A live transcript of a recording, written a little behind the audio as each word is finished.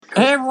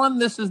Hey everyone,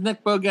 this is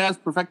Nick Bogaz,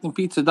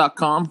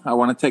 perfectingpizza.com. I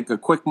want to take a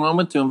quick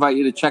moment to invite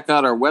you to check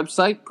out our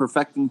website,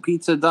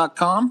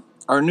 perfectingpizza.com.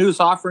 Our newest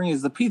offering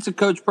is the Pizza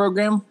Coach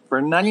program.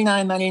 For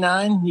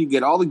 $99.99, you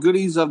get all the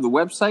goodies of the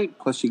website,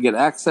 plus you get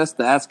access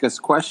to ask us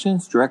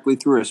questions directly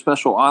through a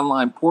special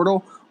online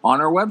portal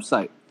on our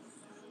website.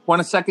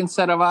 Want a second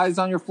set of eyes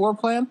on your floor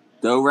plan?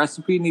 Dough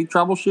recipe need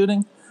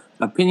troubleshooting?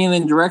 Opinion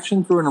and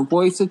direction through an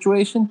employee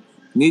situation?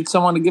 Need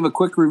someone to give a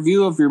quick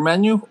review of your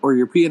menu or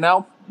your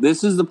P&L?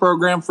 This is the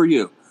program for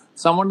you.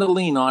 Someone to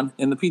lean on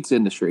in the pizza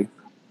industry.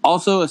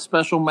 Also, a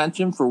special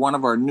mention for one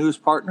of our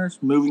newest partners,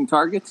 Moving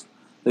Targets.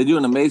 They do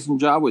an amazing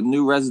job with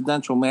new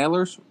residential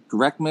mailers,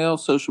 direct mail,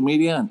 social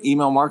media, and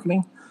email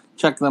marketing.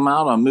 Check them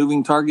out on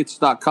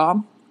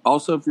movingtargets.com.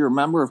 Also, if you're a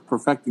member of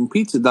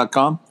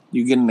perfectingpizza.com,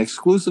 you get an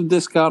exclusive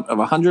discount of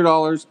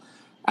 $100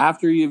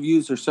 after you've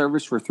used their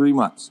service for 3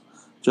 months.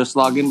 Just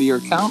log into your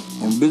account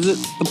and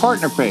visit the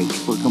partner page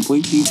for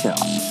complete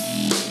details.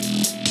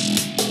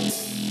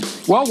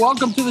 Well,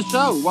 welcome to the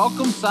show.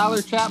 Welcome,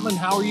 Siler Chapman.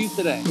 How are you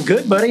today?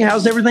 Good, buddy.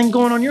 How's everything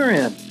going on your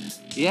end?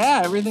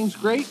 Yeah, everything's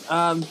great.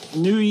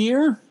 New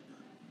year,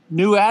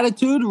 new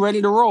attitude,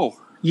 ready to roll.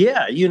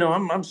 Yeah,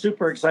 I'm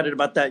super excited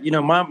about that.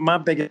 My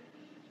biggest,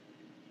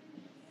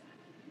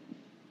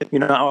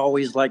 I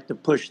always like to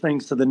push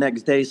things to the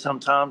next day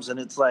sometimes, and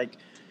it's like,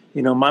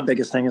 my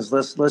biggest thing is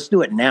let's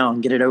do it now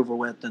and get it over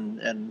with,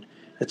 and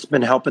it's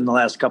been helping the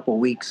last couple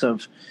of weeks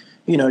of,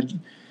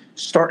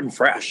 starting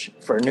fresh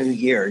for a new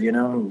year,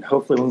 and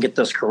hopefully we can get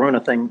this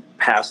Corona thing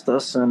past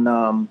us and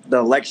the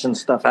election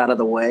stuff out of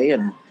the way,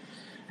 and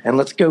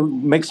let's go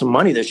make some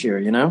money this year,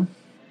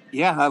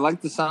 Yeah, I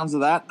like the sounds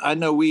of that. I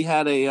know we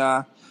had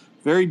a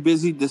very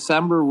busy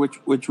December,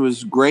 which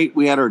was great.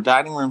 We had our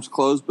dining rooms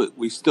closed, but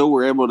we still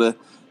were able to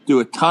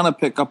do a ton of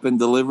pickup and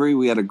delivery.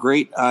 We had a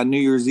great New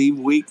Year's Eve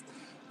week,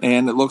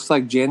 and it looks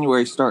like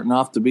January is starting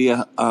off to be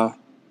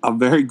a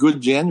very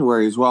good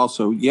January as well.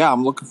 So, yeah,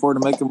 I'm looking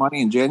forward to making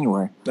money in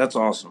January. That's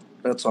awesome.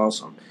 That's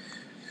awesome.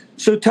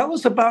 So tell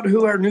us about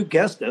who our new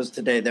guest is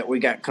today that we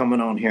got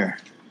coming on here.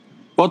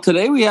 Well,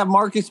 today we have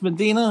Marcus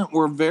Medina.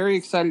 We're very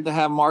excited to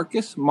have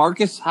Marcus.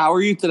 Marcus, how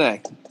are you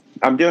today?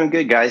 I'm doing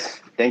good, guys.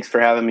 Thanks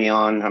for having me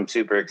on. I'm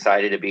super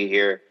excited to be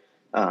here.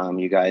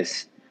 You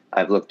guys,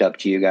 I've looked up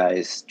to you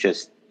guys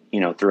just,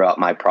 throughout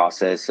my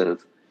process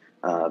of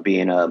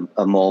being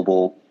a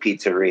mobile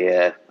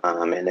pizzeria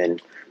and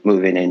then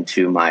moving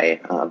into my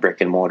brick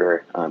and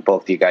mortar.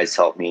 Both of you guys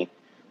helped me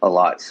a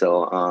lot.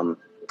 So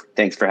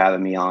thanks for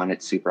having me on.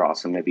 It's super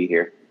awesome to be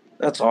here.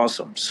 That's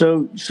awesome.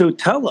 So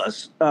tell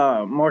us,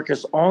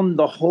 Marcus, on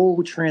the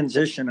whole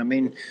transition. I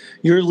mean,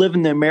 you're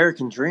living the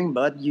American dream,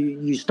 bud.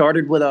 You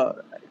started with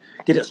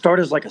did it start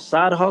as like a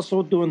side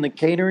hustle doing the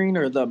catering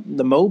or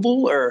the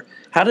mobile, or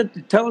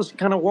tell us,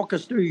 kind of walk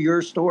us through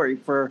your story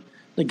for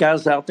the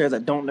guys out there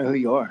that don't know who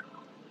you are.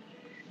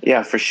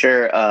 Yeah, for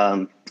sure.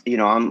 I'm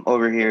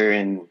over here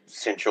in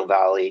Central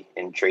Valley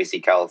in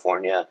Tracy,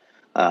 California.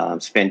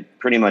 Spent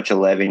pretty much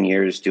 11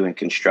 years doing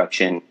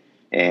construction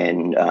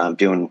and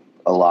doing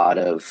a lot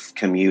of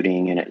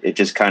commuting, and it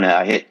just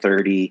I hit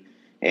 30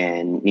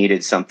 and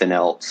needed something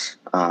else.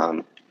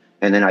 And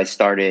then I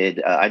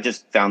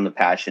just found the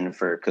passion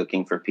for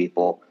cooking for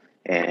people.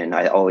 And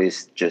I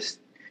always just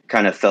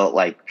kind of felt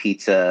like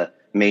pizza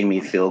made me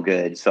feel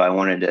good. So I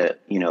wanted to,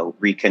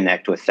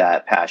 reconnect with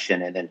that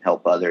passion and then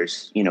help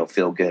others,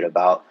 feel good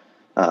about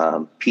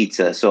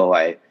pizza. So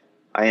I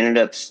ended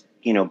up,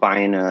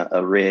 buying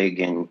a rig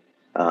and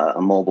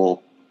a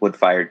mobile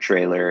wood-fired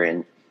trailer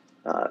and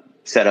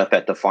set up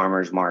at the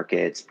farmers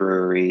markets,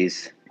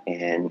 breweries,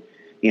 and,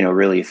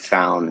 really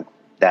found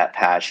that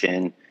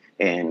passion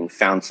and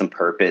found some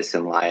purpose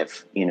in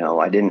life.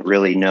 I didn't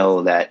really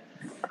know that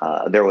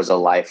there was a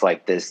life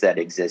like this that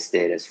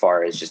existed as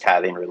far as just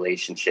having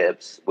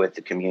relationships with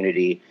the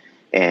community.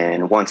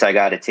 And once I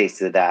got a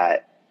taste of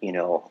that,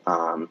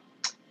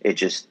 it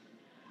just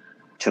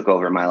took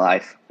over my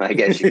life, I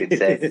guess you could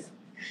say.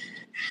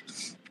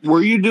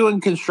 Were you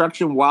doing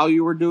construction while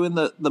you were doing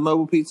the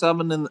mobile pizza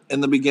oven in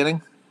the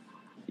beginning?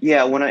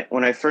 Yeah,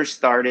 when I first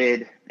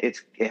started,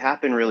 it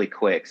happened really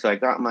quick. So I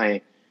got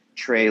my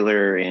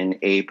trailer in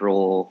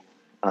April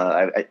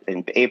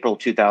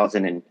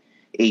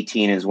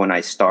 2018 is when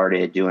I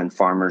started doing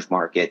farmers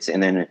markets,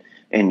 and then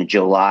in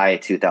July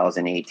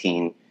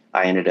 2018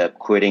 I ended up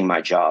quitting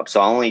my job. So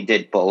I only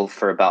did both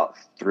for about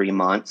 3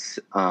 months,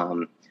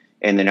 and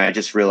then I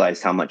just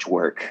realized how much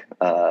work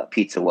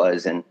pizza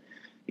was, and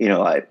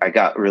I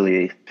got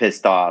really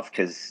pissed off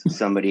because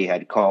somebody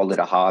had called it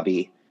a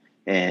hobby.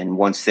 And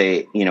once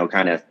they,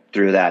 kind of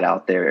threw that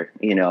out there,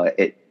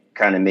 it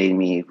kind of made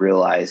me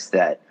realize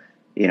that,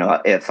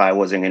 if I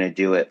wasn't going to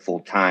do it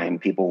full time,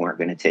 people weren't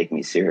going to take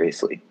me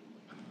seriously.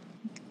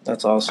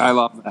 That's awesome. I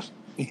love that.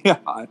 Yeah.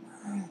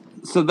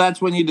 So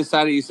that's when you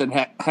decided, you said,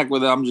 heck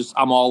with it.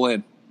 I'm all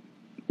in.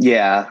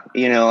 Yeah.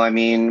 We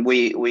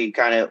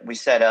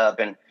set up,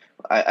 and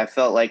I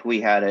felt like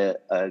we had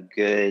a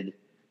good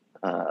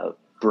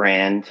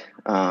brand,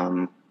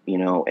 and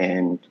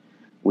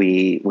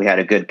we had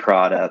a good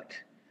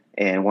product,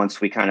 And once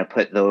we kind of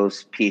put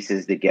those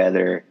pieces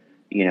together,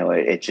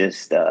 it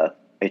just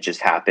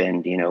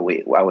happened.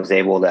 I was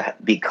able to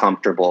be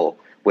comfortable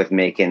with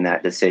making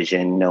that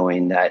decision,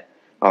 knowing that,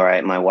 all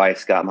right, my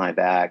wife's got my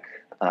back.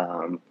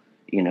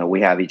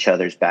 We have each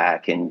other's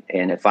back, and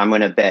if I'm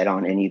going to bet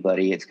on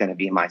anybody, it's going to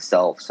be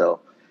myself. So,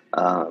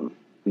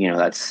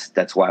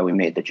 that's why we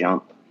made the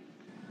jump.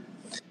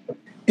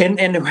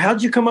 And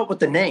how'd you come up with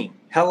the name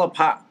Hella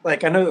Pop?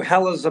 Like, I know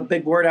hella's a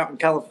big word out in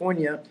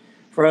California.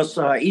 For us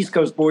East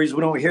Coast boys,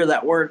 we don't hear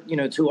that word,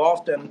 too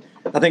often.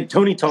 I think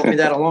Tony taught me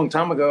that a long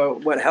time ago,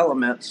 what hella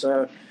meant.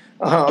 So,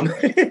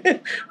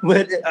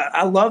 but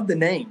I love the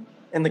name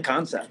and the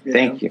concept.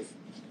 Thank you.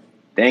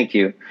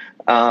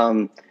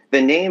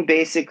 The name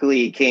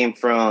basically came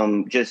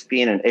from just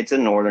it's a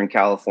Northern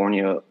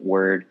California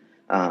word.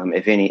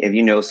 If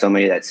you know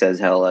somebody that says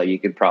hella, you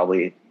could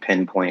probably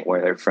pinpoint where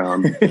they're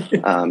from.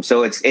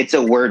 So it's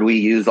a word we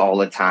use all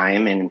the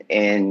time,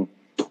 and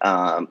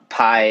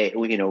pie,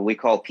 we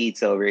call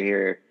pizza over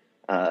here.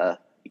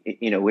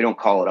 We don't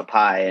call it a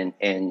pie,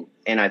 and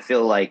I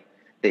feel like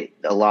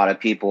a lot of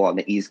people on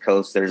the East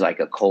Coast, there's like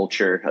a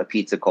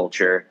pizza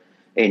culture.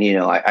 And,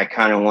 I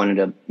kind of wanted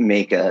to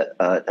make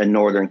a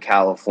Northern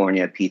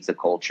California pizza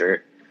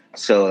culture.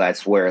 So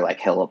that's where like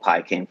Hella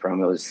Pie came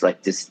from. It was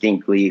like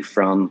distinctly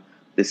from,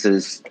 this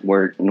is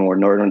where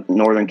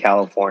Northern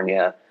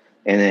California,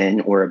 and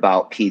then we're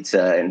about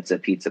pizza, and it's a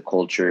pizza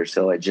culture.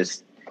 So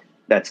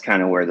that's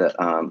kind of where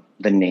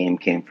the name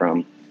came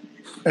from.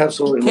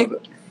 Absolutely love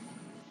it.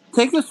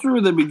 Take us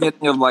through the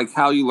beginning of like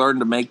how you learned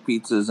to make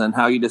pizzas and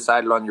how you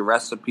decided on your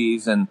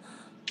recipes and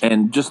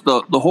just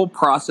the whole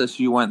process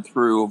you went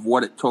through of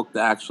what it took to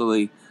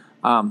actually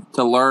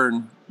to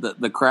learn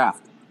the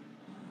craft.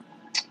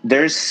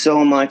 There's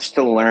so much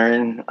to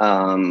learn,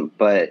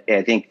 but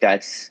I think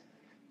that's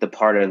the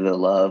part of the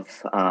love.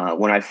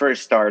 When I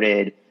first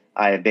started,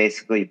 I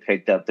basically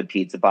picked up the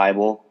Pizza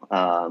Bible,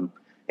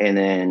 and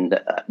then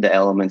the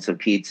Elements of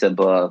Pizza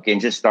book, and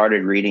just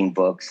started reading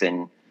books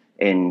and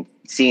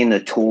seeing the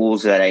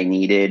tools that I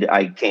needed.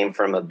 I came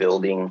from a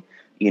building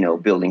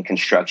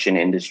construction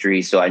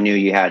industry. So I knew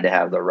you had to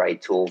have the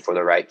right tool for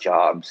the right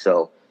job.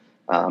 So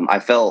I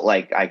felt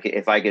like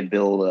if I could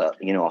build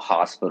a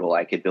hospital,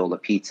 I could build a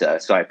pizza.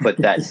 So I put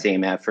that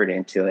same effort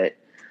into it,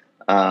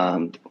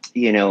 and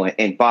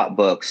bought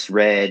books,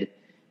 read,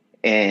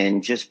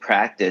 and just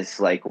practice.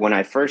 Like when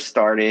I first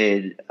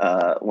started,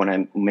 when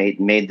I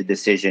made the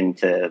decision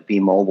to be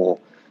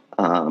mobile,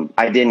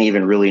 I didn't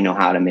even really know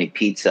how to make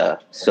pizza.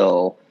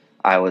 So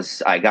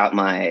I got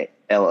my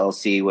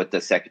LLC with the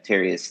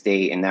Secretary of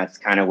State, and that's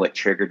kind of what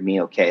triggered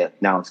me. Okay,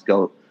 now it's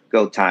go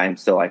time.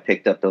 So I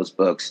picked up those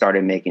books,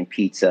 started making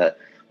pizza,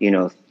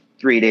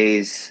 3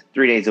 days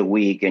a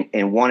week,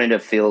 and wanted to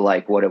feel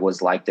like what it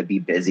was like to be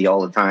busy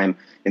all the time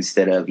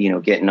instead of,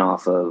 getting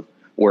off of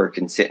work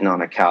and sitting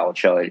on a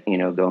couch. I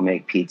would, go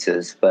make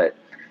pizzas. But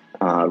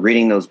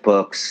reading those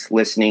books,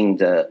 listening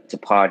to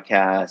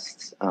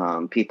podcasts,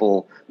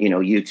 people,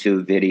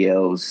 YouTube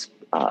videos,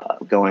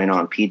 going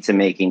on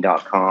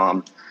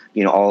pizzamaking.com,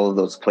 all of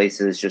those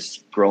places,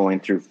 just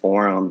scrolling through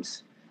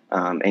forums,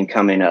 and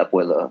coming up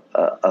with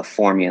a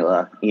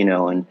formula,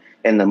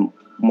 and the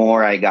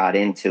more I got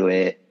into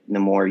it, the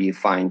more you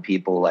find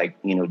people like,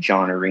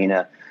 John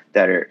Arena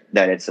that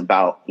it's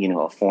about,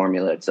 a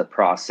formula, it's a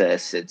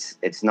process.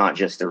 It's not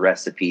just a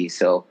recipe.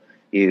 So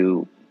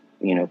you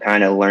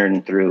kind of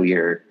learn through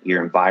your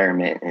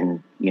environment.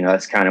 And,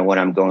 that's kind of what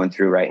I'm going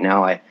through right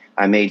now.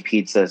 I made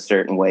pizza a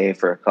certain way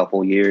for a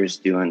couple years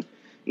doing,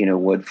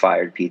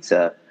 wood-fired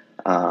pizza.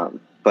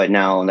 But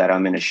now that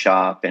I'm in a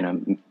shop and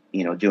I'm,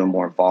 doing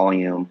more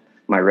volume,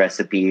 my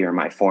recipe or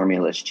my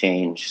formulas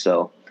change.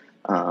 So,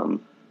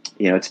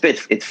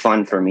 it's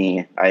fun for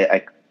me.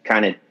 I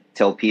kind of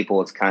tell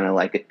people it's kind of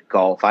like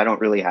golf. I don't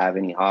really have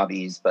any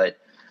hobbies, but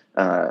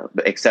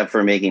except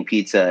for making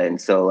pizza. And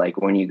so like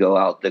when you go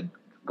out, the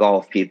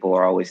golf people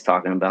are always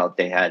talking about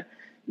they had,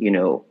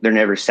 they're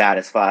never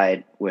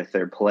satisfied with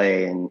their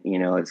play. And,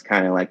 it's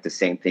kind of like the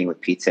same thing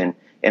with pizza.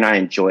 And I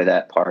enjoy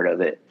that part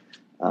of it.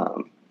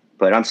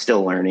 But I'm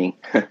still learning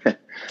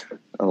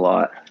a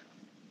lot.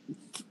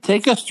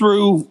 Take us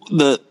through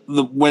the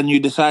when you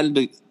decided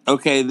to,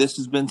 okay, this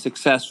has been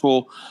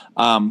successful.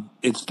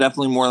 It's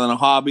definitely more than a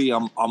hobby.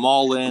 I'm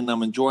all in.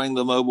 I'm enjoying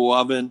the mobile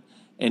oven.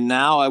 And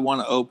now I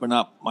want to open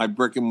up my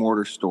brick and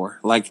mortar store.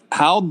 Like,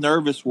 how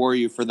nervous were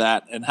you for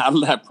that? And how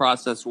did that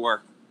process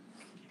work?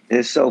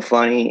 It's so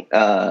funny,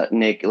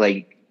 Nick,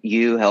 like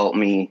you helped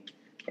me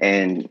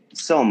and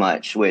so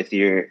much with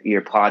your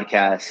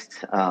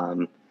podcast.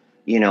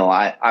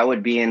 I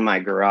would be in my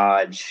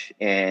garage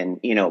and,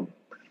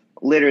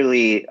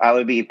 literally I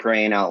would be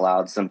praying out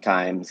loud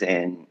sometimes.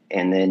 And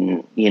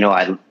then,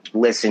 I'd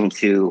listen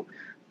to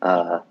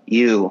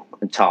you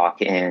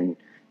talk and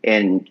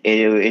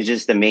it was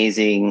just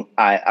amazing.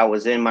 I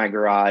was in my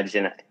garage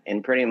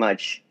and pretty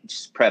much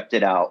just prepped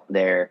it out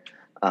there.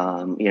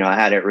 I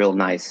had it real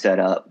nice set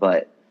up,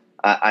 but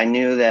I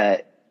knew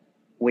that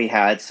we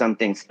had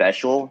something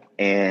special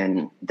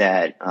and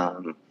that,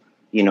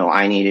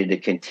 I needed to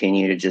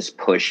continue to just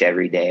push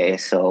every day.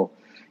 So,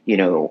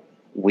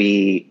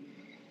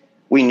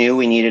 we knew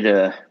we needed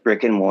a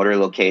brick and mortar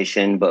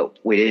location, but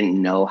we didn't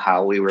know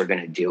how we were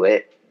going to do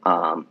it.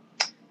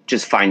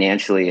 Just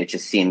financially, it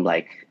just seemed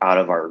like out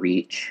of our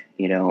reach,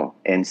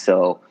 and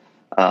so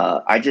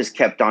I just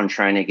kept on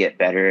trying to get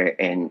better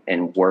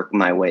and work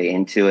my way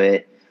into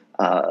it.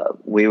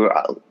 We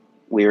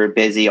were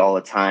busy all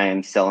the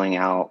time, selling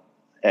out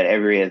at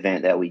every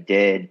event that we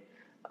did.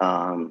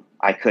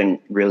 I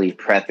couldn't really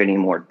prep any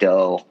more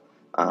dough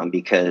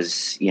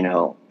because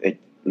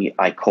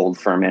I cold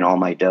ferment all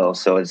my dough,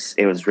 so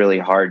it was really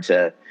hard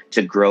to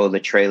grow the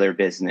trailer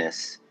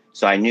business.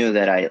 So I knew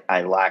that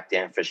I lacked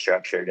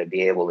infrastructure to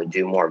be able to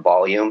do more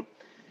volume,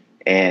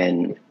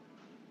 and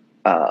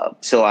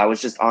so I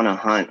was just on a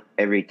hunt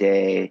every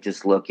day,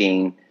 just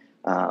looking.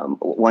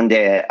 One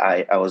day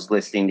I was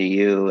listening to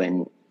you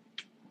and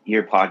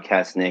your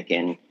podcast, Nick,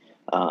 and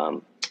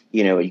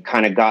you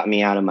kind of got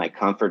me out of my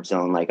comfort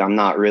zone. Like, I'm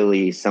not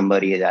really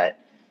somebody that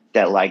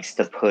likes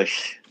to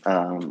push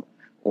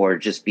or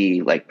just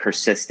be like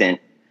persistent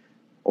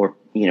or,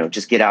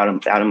 just get out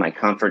of my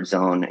comfort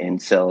zone.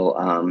 And so,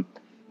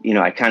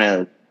 I kind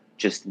of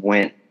just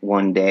went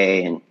one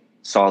day and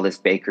saw this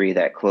bakery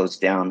that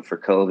closed down for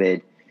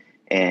COVID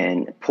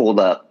and pulled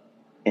up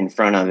in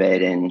front of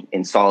it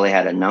and saw they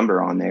had a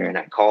number on there, and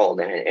I called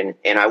and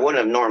I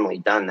wouldn't have normally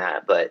done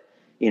that, but,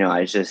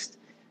 I just,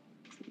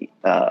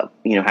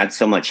 had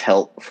so much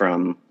help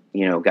from,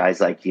 guys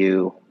like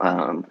you,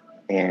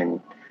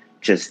 and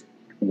just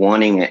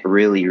wanting it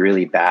really,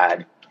 really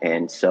bad.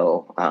 And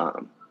so,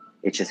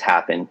 it just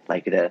happened.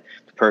 Like, the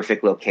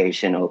perfect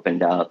location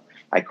opened up.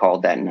 I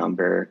called that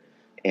number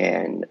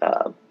and,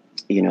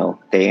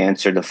 they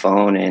answered the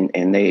phone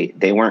and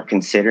they weren't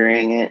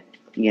considering it,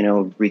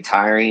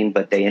 retiring,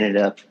 but they ended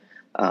up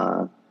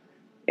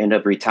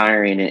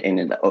retiring,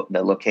 and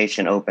the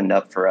location opened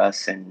up for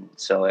us. And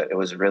so it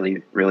was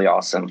really, really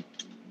awesome.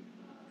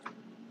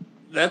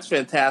 That's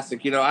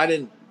fantastic. I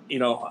didn't,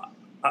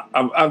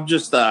 I'm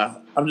just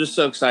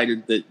so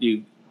excited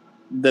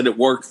that it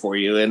worked for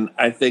you. And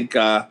I think,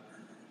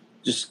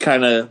 just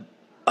kind of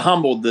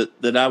humbled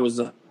that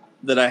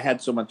I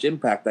had so much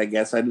impact. I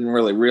guess I didn't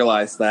really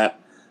realize that.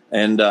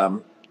 And,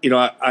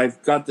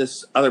 I've got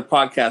this other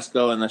podcast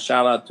going, a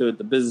shout out to it,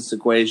 The Business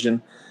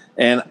Equation.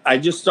 And I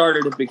just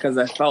started it because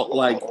I felt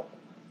like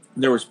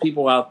there was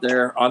people out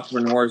there,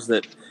 entrepreneurs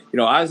that,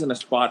 I was in a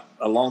spot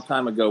a long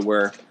time ago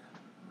where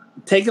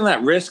taking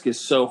that risk is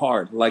so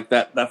hard. Like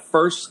that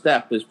first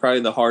step is probably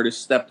the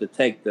hardest step to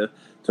take to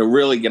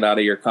really get out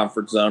of your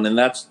comfort zone. And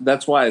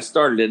that's why I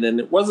started it. And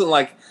it wasn't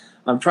like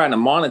I'm trying to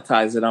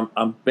monetize it.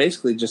 I'm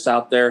basically just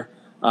out there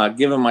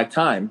giving my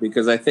time,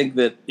 because I think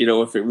that,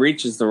 if it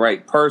reaches the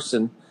right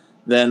person,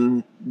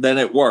 then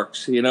it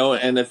works,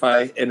 and if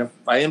I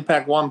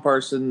impact one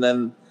person,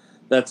 then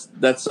that's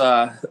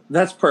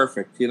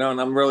perfect, and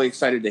I'm really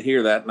excited to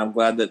hear that. And I'm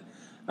glad that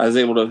I was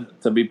able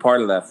to be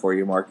part of that for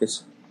you,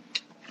 Marcus.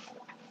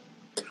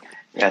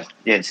 Yeah,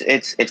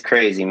 it's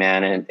crazy,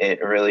 man. And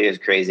it really is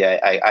crazy.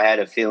 I had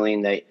a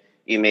feeling that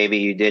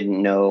you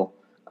didn't know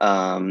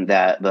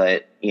that,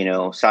 but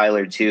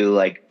Siler too,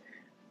 like,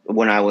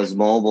 when I was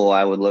mobile,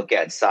 I would look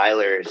at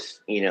Siler's,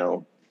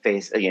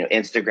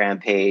 Instagram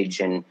page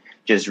and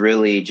just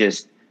really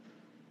just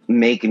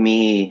make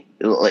me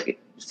like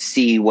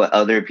see what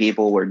other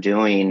people were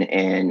doing.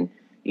 And,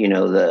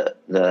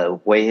 the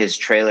way his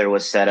trailer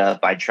was set up,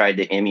 I tried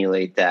to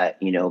emulate that,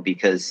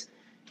 because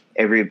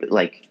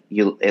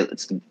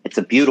it's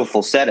a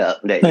beautiful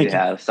setup that you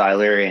have,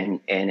 Siler,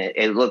 and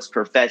it looks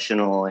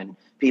professional, and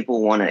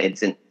people want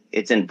to,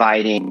 it's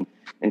inviting.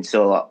 And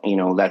so,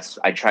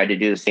 I tried to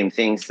do the same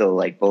thing. So,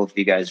 like, both of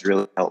you guys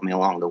really helped me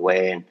along the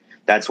way. And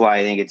that's why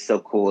I think it's so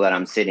cool that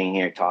I'm sitting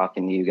here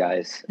talking to you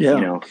guys.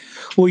 Yeah.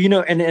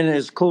 Well, and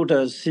it's cool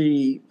to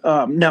see.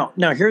 Now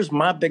here's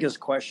my biggest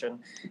question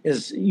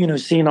is,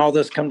 seeing all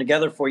this come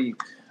together for you.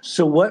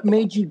 So what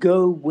made you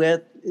go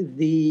with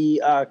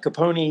the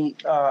Capone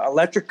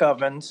electric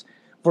ovens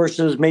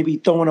versus maybe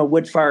throwing a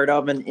wood-fired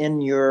oven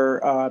in your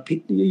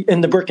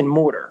in the brick and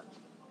mortar?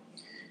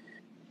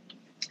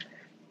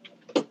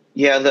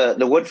 Yeah,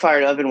 the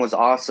wood-fired oven was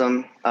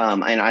awesome,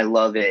 and I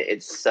love it.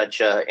 It's such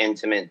a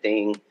intimate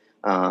thing.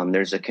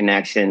 There's a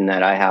connection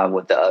that I have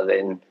with the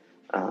oven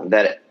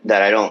that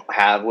I don't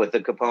have with the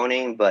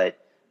Capone, but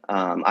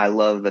I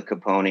love the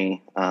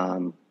Capone.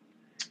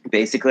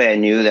 Basically, I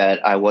knew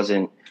that I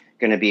wasn't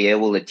going to be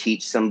able to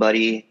teach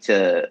somebody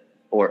to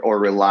or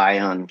rely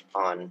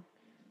on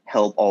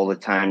help all the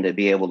time to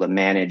be able to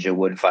manage a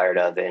wood-fired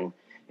oven,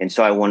 and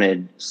so I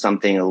wanted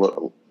something a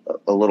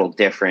little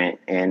different.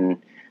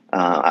 And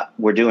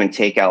we're doing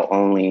takeout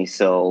only,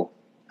 so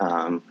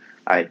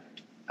I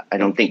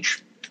don't think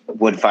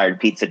wood-fired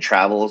pizza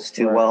travels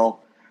too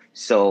well.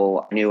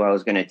 So I knew I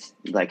was going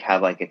to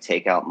have a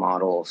takeout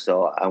model.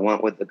 So I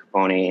went with the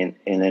Capone,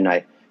 and then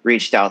I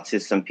reached out to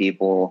some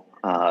people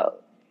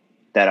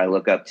that I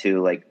look up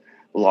to, like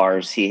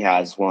Lars. He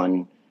has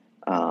one,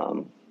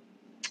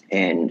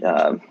 and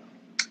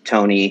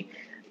Tony.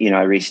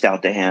 I reached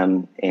out to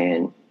him,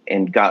 and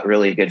and got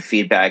really good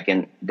feedback.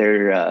 And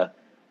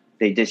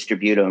they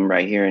distribute them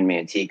right here in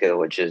Manteca,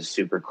 which is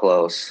super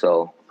close.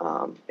 So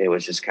it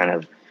was just kind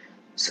of,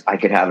 I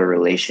could have a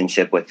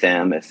relationship with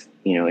them if,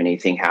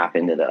 anything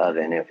happened to the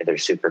oven, if they're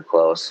super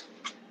close.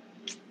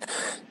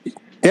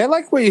 Yeah, I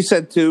like what you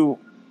said too,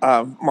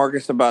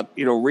 Marcus, about,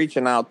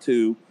 reaching out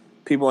to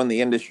people in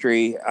the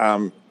industry,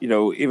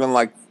 even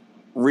like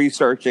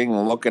researching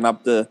and looking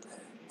up the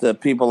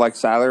people like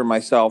Siler and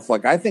myself.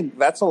 Like, I think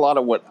that's a lot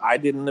of what I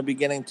did in the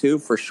beginning too,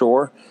 for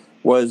sure,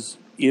 was,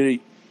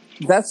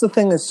 that's the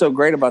thing that's so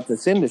great about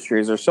this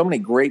industry is there's so many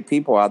great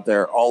people out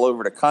there all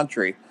over the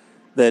country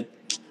that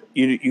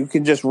you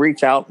can just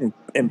reach out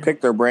and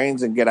pick their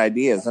brains and get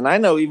ideas. And I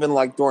know even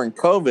like during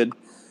COVID,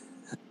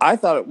 I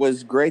thought it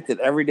was great that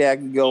every day I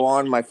could go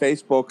on my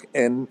Facebook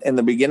and in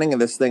the beginning of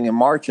this thing in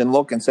March and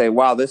look and say,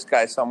 wow, this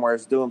guy somewhere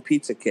is doing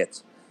pizza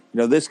kits.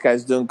 This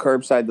guy's doing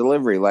curbside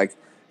delivery,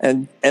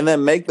 and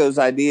then make those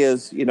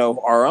ideas,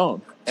 our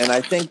own. And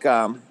I think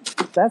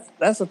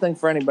that's the thing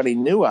for anybody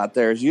new out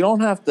there is you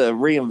don't have to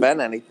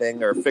reinvent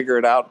anything or figure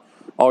it out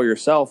all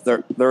yourself.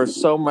 There's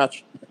so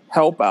much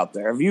help out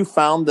there. Have you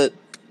found that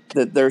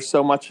there's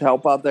so much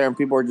help out there and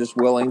people are just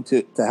willing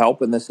to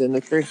help in this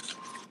industry?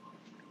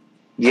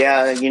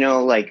 Yeah,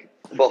 like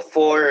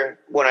before,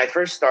 when I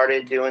first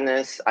started doing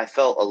this, I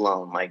felt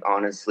alone. Like,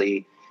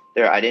 honestly,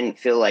 I didn't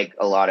feel like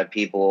a lot of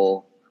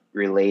people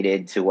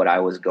related to what I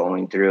was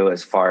going through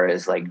as far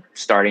as like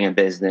starting a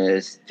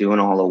business, doing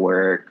all the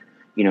work,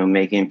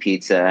 making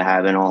pizza,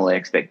 having all the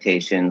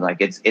expectations. Like,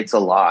 it's a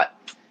lot.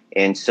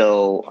 And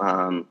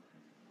so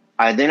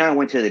I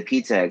went to the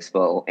Pizza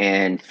Expo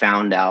and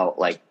found out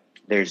like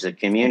there's a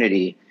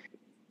community.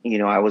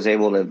 I was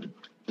able to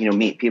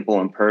meet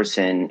people in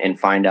person and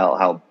find out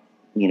how,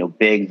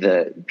 big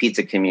the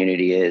pizza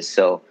community is.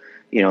 So,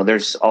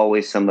 there's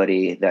always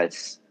somebody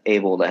that's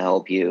able to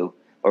help you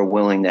or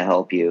willing to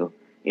help you.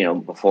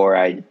 Before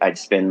I'd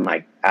spend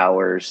like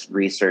hours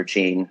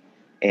researching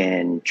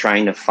and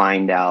trying to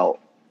find out,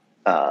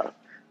 a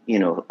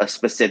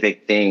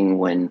specific thing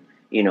when,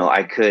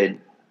 I could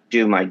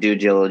do my due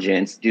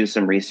diligence, do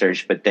some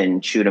research, but then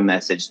shoot a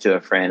message to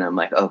a friend. I'm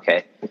like,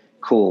 okay,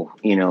 cool.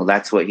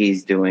 That's what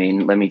he's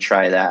doing. Let me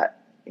try that.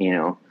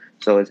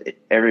 So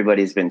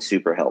everybody's been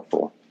super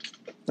helpful.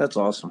 That's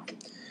awesome.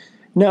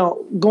 Now,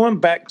 going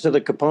back to the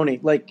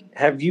Capone, like,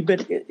 have you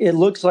been, it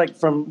looks like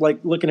from like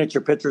looking at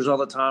your pictures all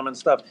the time and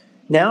stuff.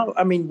 Now,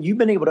 I mean, you've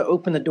been able to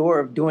open the door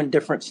of doing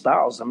different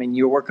styles. I mean,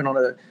 you're working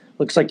on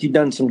looks like you've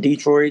done some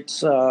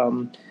Detroits.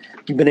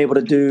 You've been able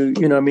to do,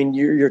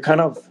 you're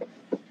kind of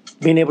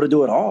being able to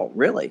do it all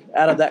really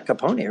out of that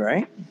Capone,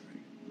 right?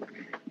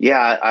 Yeah,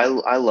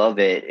 I love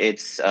it.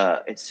 It's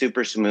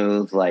super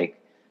smooth. Like,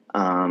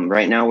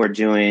 right now we're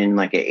doing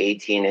like an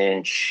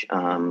 18-inch,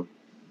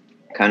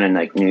 kind of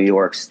like New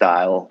York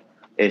style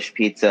ish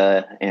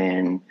pizza.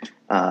 And,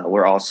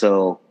 we're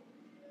also,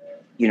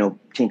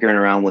 tinkering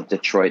around with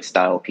Detroit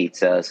style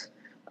pizzas.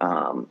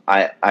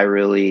 I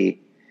really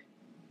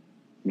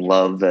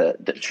love the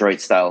Detroit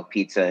style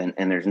pizza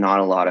and there's not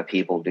a lot of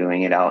people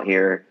doing it out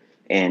here.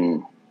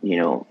 And,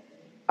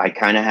 I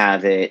kind of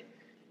have it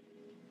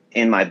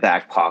in my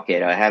back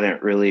pocket. I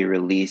haven't really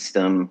released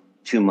them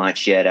too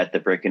much yet at the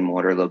brick and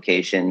mortar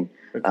location,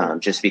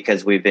 just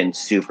because we've been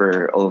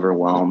super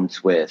overwhelmed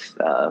with,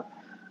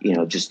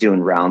 just doing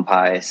round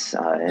pies.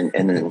 And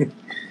then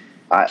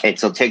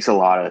it takes a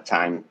lot of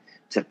time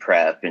to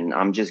prep, and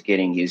I'm just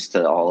getting used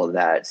to all of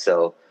that.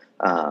 So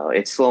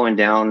it's slowing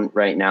down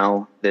right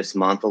now this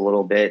month a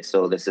little bit.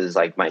 So this is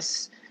like my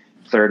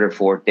third or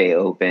fourth day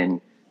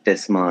open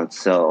this month.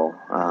 So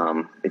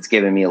it's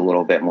given me a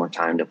little bit more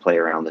time to play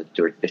around the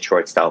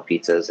Detroit style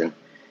pizzas,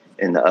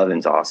 and the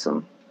oven's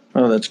awesome.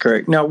 Oh, that's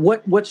great. Now,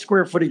 what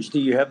square footage do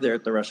you have there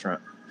at the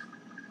restaurant?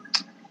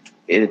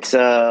 It's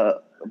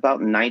about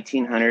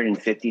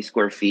 1,950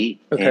 square feet,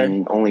 okay.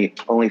 And only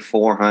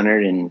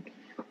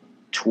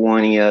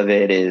 420 of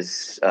it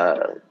is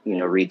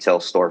retail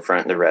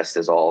storefront. The rest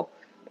is all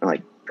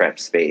like prep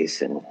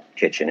space and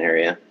kitchen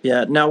area.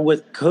 Yeah. Now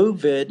with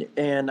COVID,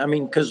 and I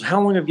mean, because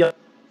how long have you?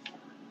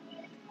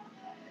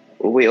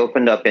 We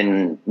opened up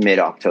in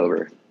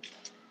mid-October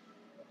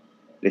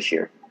this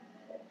year.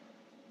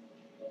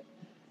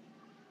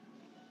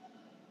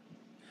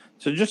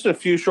 So just a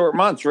few short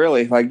months,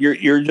 really. Like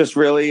you're just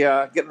really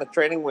getting the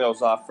training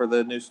wheels off for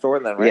the new store,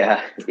 then,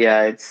 right?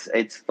 Yeah.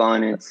 It's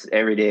fun. It's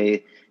every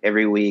day,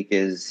 every week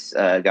is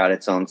got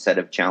its own set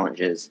of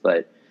challenges,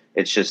 but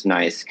it's just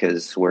nice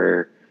because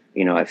we're,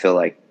 I feel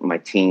like my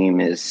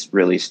team is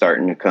really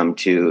starting to come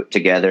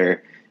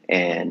together,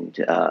 and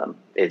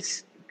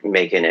it's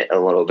making it a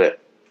little bit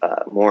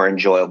more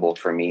enjoyable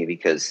for me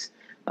because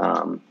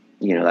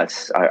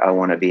that's I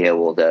want to be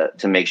able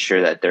to make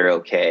sure that they're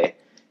okay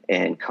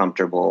and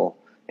comfortable.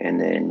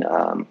 And then,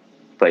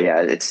 but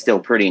yeah, it's still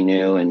pretty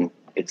new and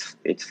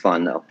it's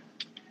fun though.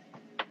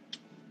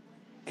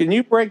 Can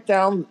you break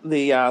down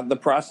the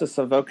process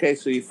of, okay,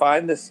 so you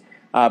find this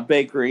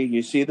bakery,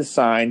 you see the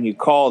sign, you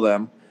call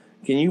them.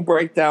 Can you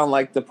break down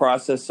like the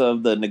process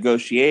of the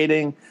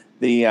negotiating,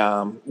 the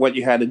what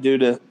you had to do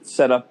to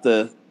set up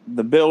the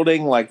the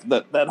building, like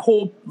that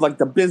whole, like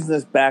the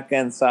business back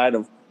end side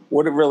of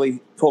what it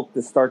really took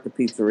to start the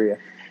pizzeria?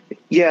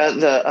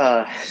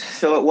 Yeah,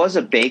 so it was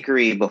a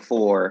bakery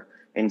before,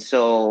 and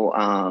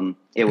so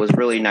it was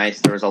really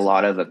nice. There was a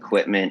lot of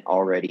equipment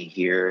already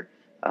here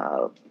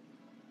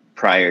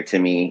prior to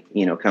me,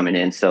 coming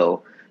in.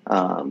 So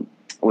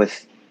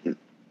with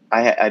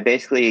I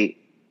basically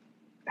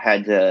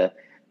had to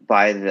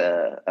buy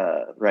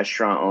the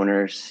restaurant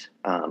owners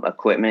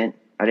equipment.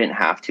 I didn't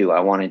have to. I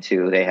wanted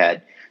to. They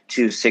had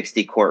two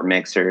 60-quart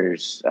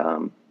mixers,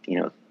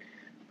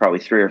 probably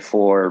 3 or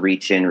 4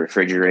 reach-in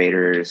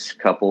refrigerators,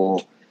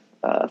 couple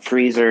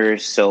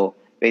freezers. So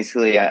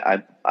basically,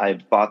 I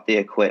bought the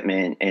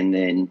equipment and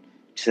then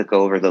took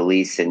over the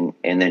lease and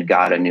then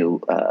got a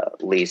new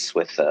lease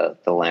with the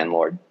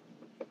landlord.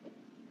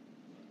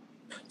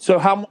 So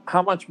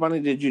how much money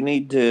did you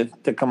need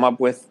to come up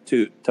with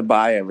to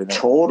buy everything?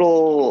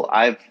 Total,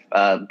 I've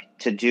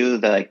to do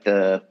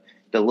the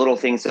little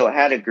things. So it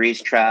had a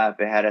grease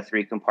trap, it had a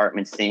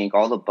 3-compartment sink,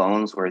 all the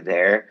bones were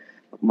there.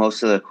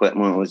 Most of the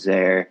equipment was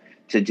there.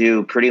 To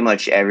do pretty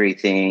much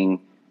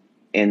everything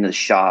in the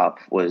shop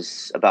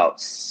was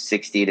about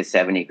 60 to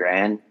 70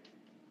 grand,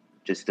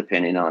 just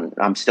depending on.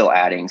 I'm still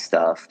adding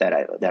stuff that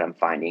I'm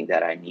finding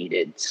that I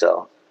needed.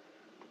 So.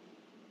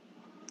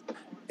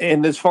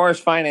 And as far as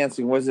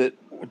financing,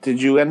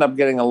 did you end up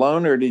getting a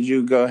loan, or did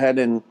you go ahead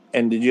and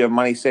did you have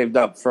money saved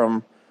up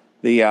from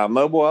the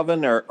mobile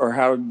oven, or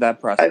how did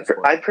that process work?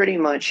 I pretty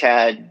much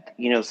had,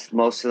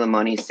 most of the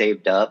money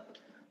saved up.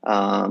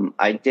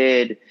 I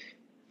did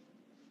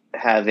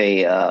have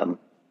I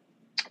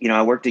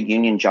worked a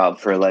union job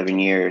for 11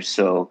 years.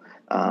 So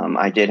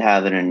I did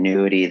have an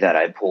annuity that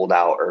I pulled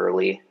out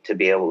early to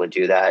be able to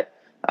do that.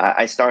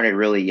 I started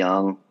really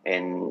young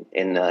in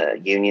the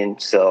union.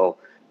 So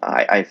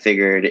I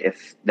figured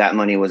if that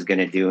money was going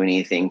to do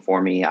anything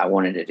for me, I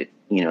wanted it,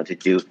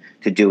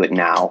 to do it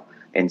now.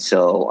 And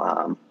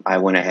so I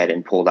went ahead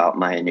and pulled out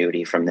my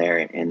annuity from there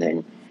and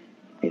then,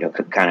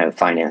 kind of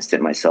financed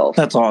it myself.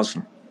 That's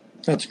awesome.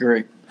 That's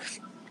great.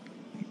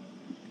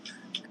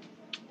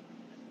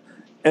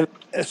 And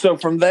so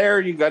from there,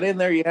 you got in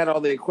there, you had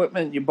all the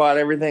equipment, you bought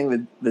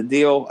everything, the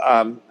deal.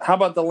 How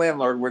about the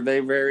landlord? Were they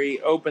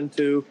very open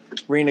to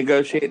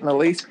renegotiating the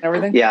lease and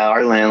everything? Yeah,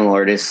 our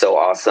landlord is so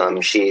awesome.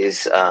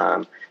 She's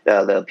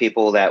the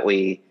people that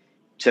we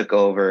took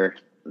over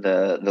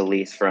the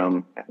lease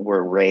from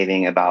were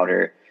raving about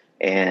her.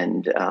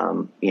 And,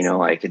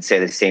 I could say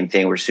the same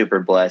thing. We're super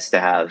blessed to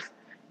have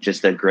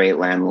just a great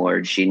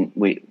landlord.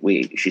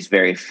 She's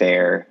very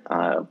fair.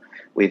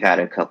 We've had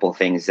a couple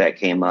things that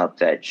came up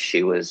that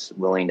she was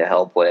willing to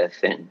help with,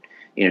 and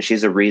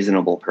she's a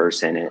reasonable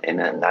person,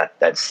 and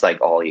that's like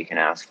all you can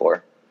ask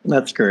for.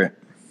 That's great.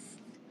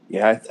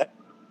 Yeah,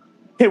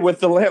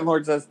 with the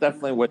landlords, that's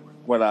definitely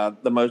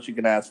what the most you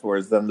can ask for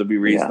is them to be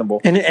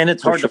reasonable. Yeah. And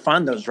it's hard to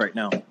find those right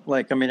now. It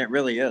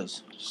really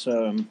is.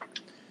 So,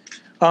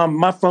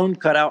 my phone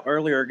cut out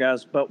earlier,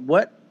 guys. But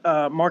what,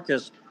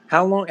 Marcus?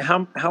 How long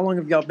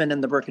have y'all been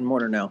in the brick and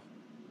mortar now?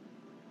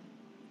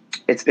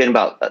 It's been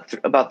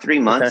about 3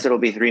 months. Okay. It'll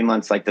be 3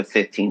 months, like the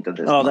 15th of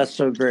this month. Oh, that's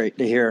so great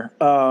to hear.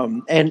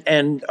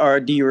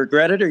 Do you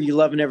regret it, or are you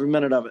loving every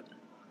minute of it?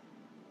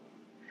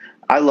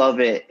 I love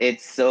it.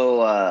 It's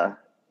so,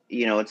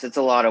 it's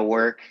a lot of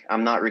work.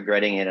 I'm not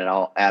regretting it at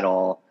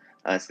all.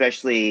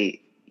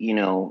 Especially,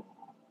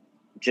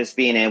 just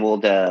being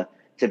able to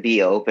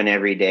be open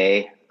every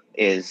day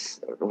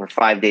or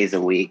 5 days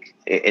a week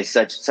is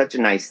such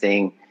a nice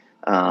thing.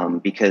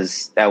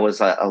 Because that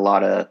was a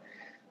lot of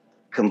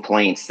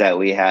complaints that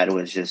we had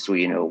was just,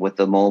 with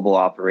the mobile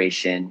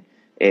operation,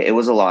 it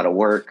was a lot of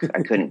work.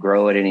 I couldn't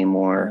grow it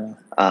anymore.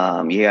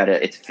 Yeah.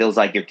 It feels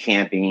like you're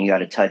camping. You got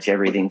to touch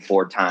everything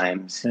 4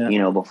 times,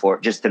 before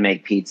just to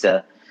make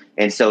pizza.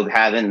 And so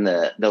having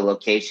the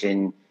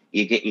location,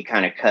 you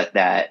kind of cut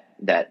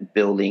that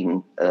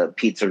building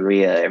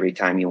pizzeria every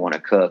time you want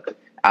to cook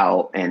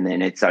out. And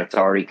then it's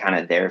already kind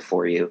of there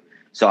for you.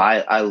 So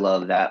I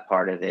love that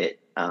part of it.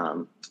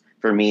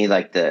 For me,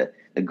 like the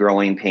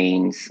growing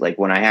pains, like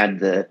when I had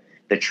the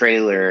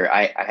trailer,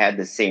 I had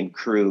the same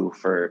crew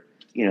for,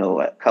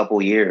 a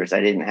couple years. I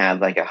didn't have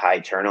like a high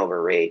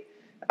turnover rate.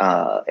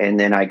 And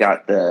then I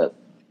got the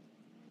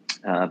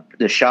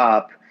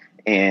shop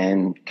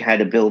and had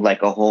to build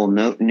like a whole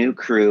new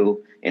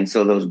crew. And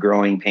so those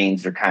growing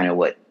pains are kind of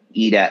what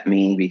eat at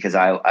me, because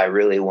I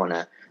really want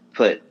to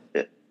put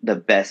the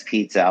best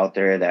pizza out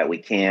there that we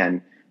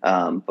can.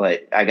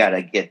 But I got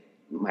to get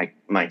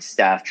my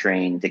staff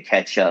trained to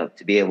catch up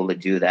to be able to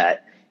do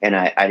that. And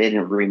I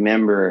didn't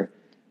remember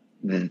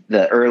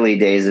the early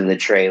days of the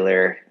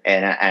trailer,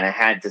 and I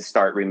had to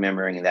start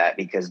remembering that,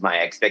 because my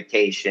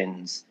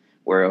expectations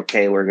were,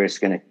 okay, we're just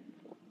going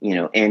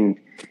to,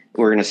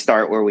 we're going to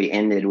start where we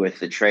ended with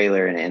the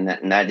trailer, and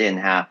that didn't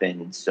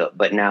happen. So,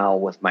 but now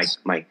with my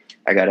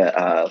I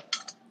got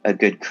a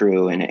good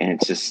crew, and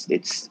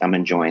I'm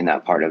enjoying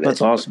that part of it.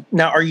 That's awesome.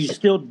 Now, are you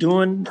still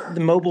doing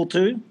the mobile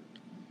too?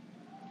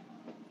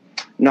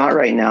 Not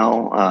right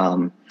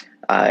now.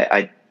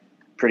 I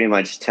pretty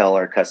much tell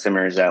our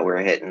customers that we're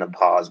hitting the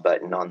pause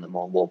button on the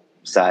mobile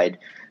side.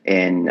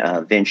 And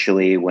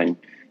eventually when,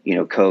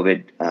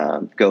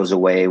 COVID goes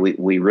away,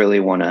 we really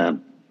want to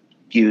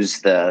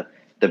use the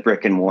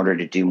brick and mortar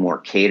to do more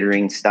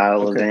catering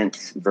style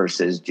events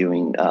versus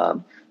doing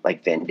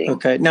like vending.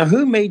 Okay. Now,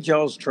 who made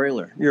y'all's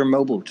trailer, your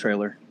mobile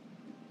trailer?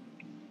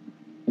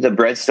 The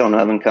Breadstone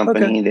Oven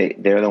Company,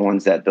 they're the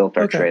ones that built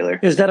our trailer.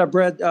 Is that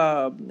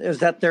is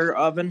that their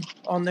oven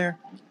on there?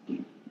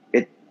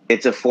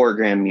 It's a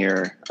 4-gram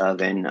Muir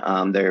oven.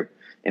 They're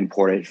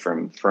imported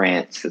from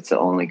France. It's the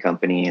only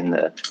company in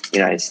the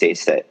United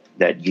States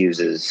that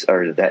uses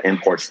or that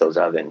imports those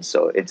ovens.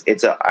 So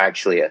it's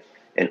actually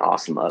an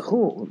awesome oven.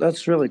 Cool.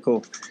 That's really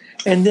cool.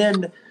 And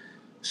then,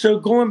 so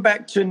going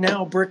back to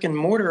now brick and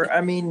mortar,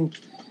 I mean,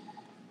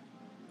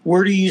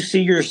 where do you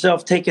see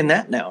yourself taking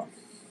that now?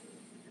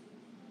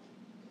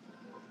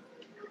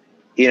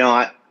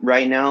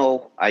 Right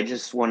now, I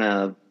just want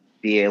to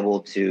be able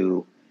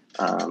to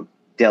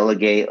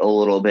delegate a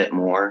little bit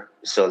more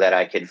so that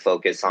I could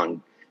focus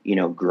on,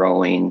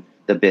 growing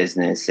the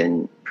business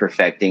and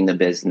perfecting the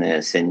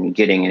business and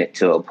getting it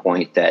to a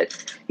point that,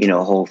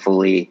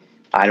 hopefully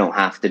I don't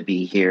have to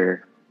be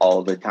here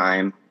all the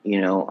time,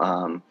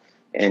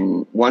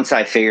 and once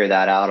I figure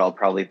that out, I'll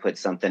probably put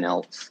something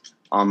else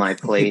on my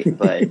plate.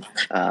 But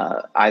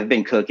I've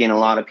been cooking a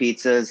lot of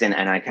pizzas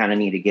and I kind of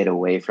need to get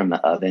away from the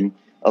oven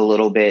a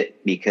little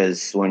bit,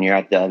 because when you're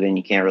at the oven,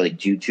 you can't really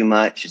do too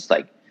much. It's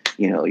like,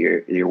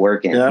 you're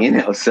working,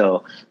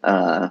 so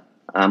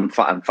I'm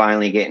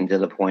finally getting to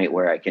the point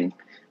where I can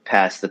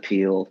pass the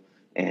peel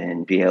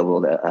and be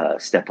able to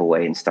step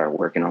away and start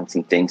working on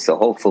some things. So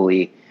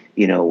hopefully,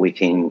 we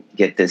can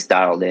get this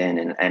dialed in,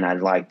 and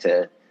I'd like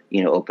to,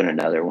 open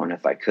another one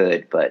if I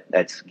could, but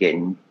that's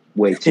getting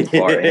way too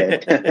far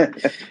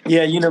ahead.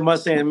 Yeah. My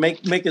saying,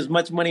 make as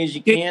much money as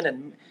you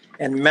can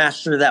and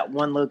master that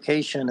one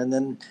location, and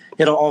then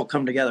it'll all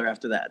come together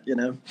after that,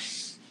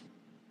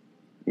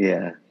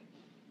 Yeah.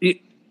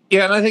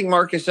 Yeah, and I think,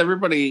 Marcus,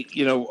 everybody,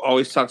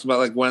 always talks about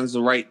like when's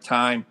the right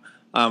time.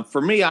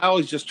 For me, I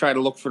always just try to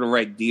look for the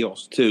right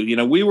deals too.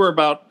 We were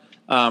about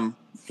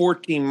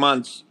 14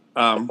 months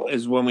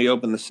is when we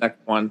opened the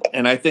second one,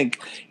 and I think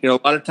a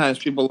lot of times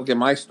people look at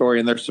my story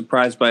and they're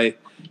surprised by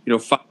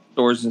 5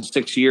 stores in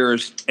 6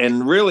 years,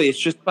 and really it's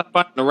just about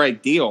finding the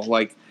right deal,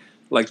 like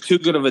too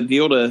good of a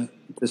deal to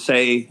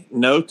say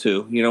no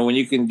to. When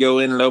you can go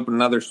in and open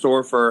another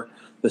store for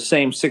the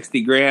same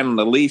 60 grand and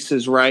the lease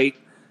is right,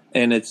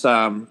 and it's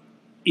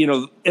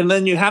and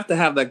then you have to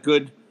have that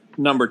good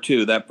number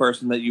 2, that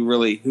person that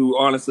who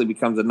honestly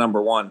becomes a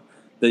number 1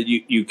 that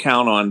you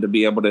count on to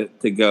be able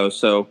to go.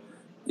 So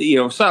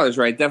Siler's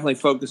right, definitely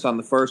focus on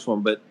the first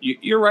one, but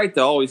you're right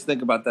to always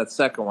think about that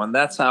second one.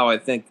 That's how I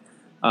think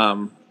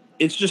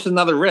it's just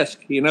another risk.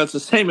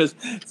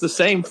 It's the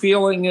same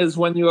feeling as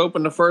when you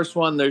open the first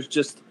one. There's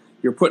just,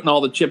 you're putting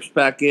all the chips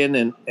back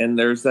in, and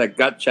there's that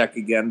gut check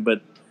again.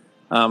 But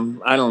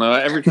I don't know.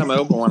 Every time I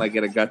open one, I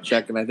get a gut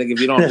check, and I think if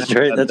you don't, that's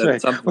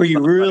right. Or you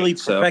really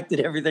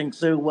perfected everything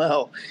so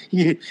well.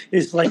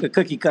 It's like a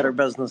cookie cutter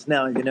business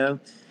now,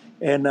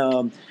 And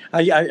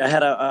I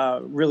had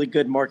a really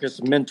good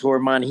Marcus mentor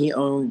of mine. He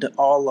owned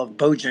all of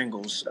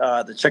Bojangles,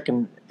 the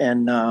chicken,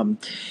 and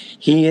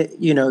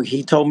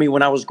he told me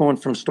when I was going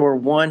from store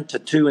 1 to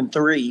 2 and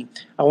 3,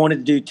 I wanted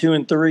to do 2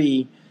 and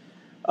 3.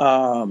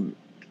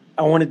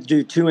 I wanted to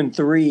do 2 and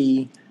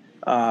 3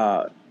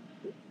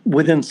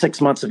 within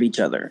 6 months of each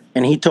other.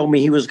 And he told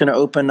me he was going to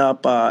open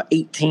up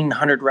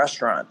 1,800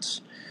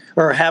 restaurants,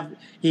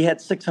 he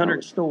had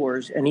 600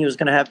 stores, and he was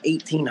going to have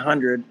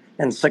 1,800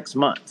 in 6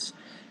 months.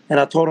 And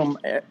I told him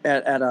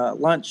at a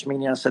lunch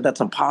meeting, I said, that's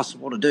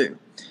impossible to do.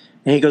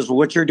 And he goes, well,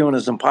 what you're doing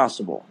is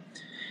impossible.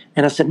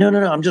 And I said, no,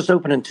 I'm just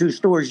opening 2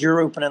 stores. You're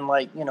opening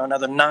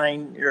another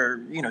 9 or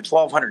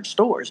 1,200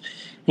 stores.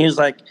 And he was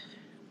like,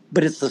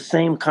 but it's the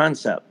same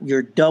concept.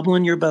 You're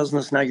doubling your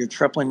business. Now you're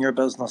tripling your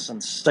business in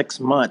 6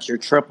 months. You're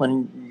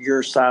tripling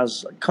your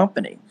size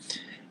company.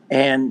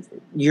 And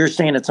you're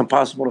saying it's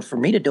impossible for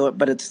me to do it,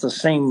 but it's the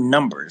same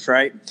numbers,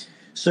 right?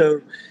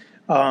 So,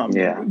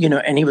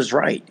 and he was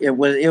right. It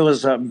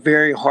was a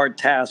very hard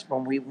task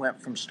when we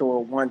went from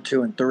store 1,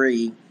 2, and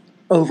 3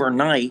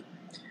 overnight.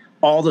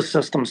 All the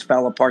systems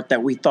fell apart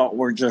that we thought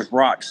were just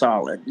rock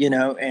solid,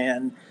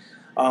 and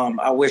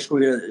I wish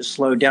we would have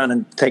slowed down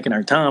and taken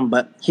our time,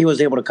 but he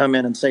was able to come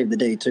in and save the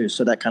day too.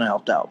 So that kind of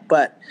helped out.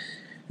 But,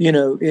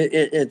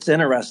 it's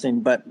interesting,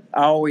 but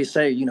I always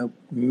say,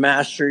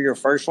 master your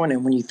first one.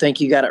 And when you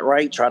think you got it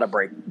right, try to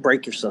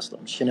break your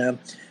systems,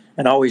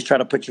 and always try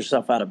to put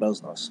yourself out of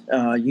business.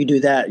 You do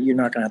that, you're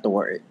not going to have to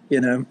worry,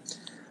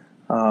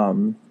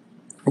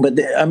 But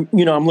I'm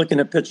looking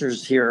at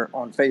pictures here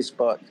on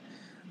Facebook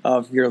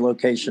of your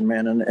location,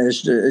 man, and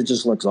it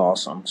just looks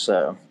awesome.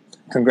 So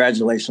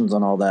congratulations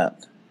on all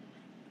that.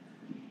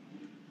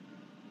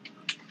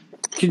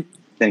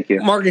 Thank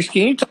you, Marcus.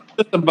 Can you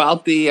talk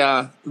about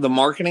the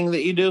marketing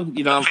that you do?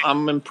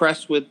 I'm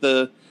impressed with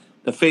the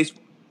Facebook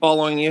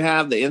following you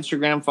have, the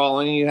Instagram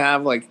following you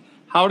have. Like,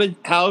 how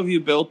have you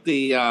built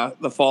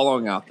the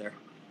following out there?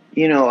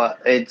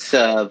 It's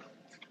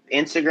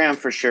Instagram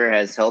for sure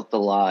has helped a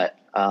lot.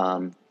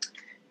 I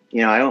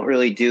don't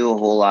really do a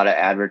whole lot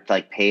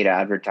of paid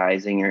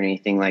advertising or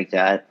anything like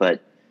that,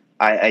 but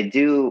I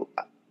do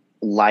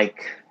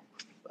like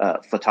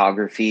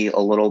photography a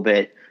little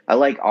bit. I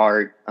like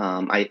art.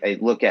 I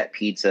look at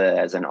pizza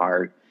as an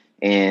art,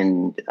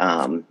 and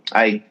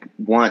I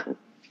want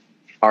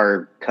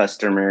our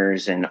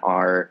customers and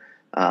our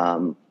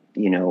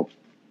you know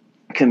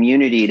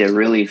community to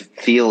really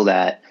feel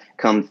that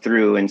come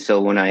through. And so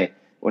when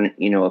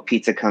a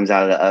pizza comes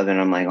out of the oven,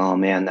 I'm like, oh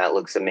man, that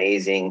looks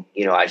amazing.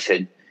 I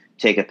should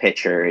take a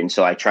picture. And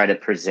so I try to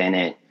present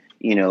it,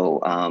 in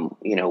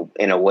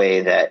a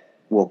way that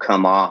will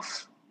come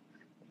off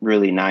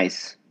really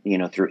nice,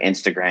 through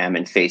Instagram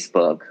and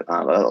Facebook.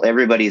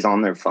 Everybody's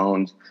on their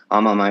phones.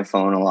 I'm on my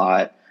phone a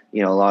lot. A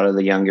lot of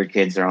the younger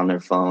kids are on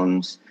their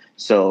phones.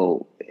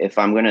 So if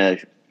I'm going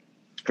to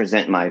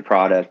present my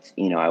product,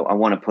 I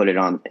want to put it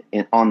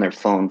on their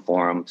phone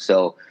for them.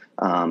 So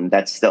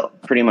that's still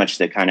pretty much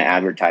the kind of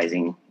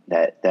advertising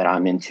that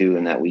I'm into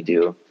and that we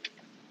do.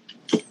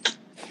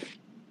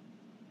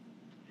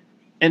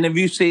 And have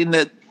you seen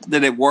that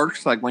it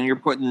works? Like when you're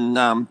putting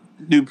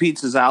new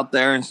pizzas out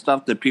there and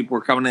stuff, that people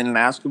are coming in and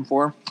asking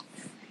for?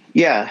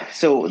 Yeah.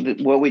 So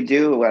what we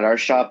do at our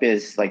shop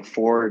is like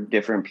 4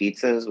 different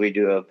pizzas. We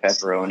do a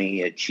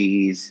pepperoni, a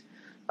cheese,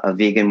 a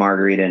vegan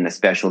margarita, and a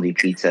specialty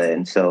pizza.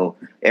 And so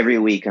every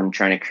week I'm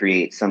trying to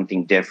create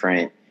something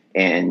different,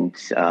 and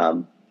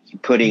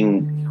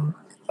putting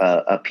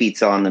a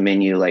pizza on the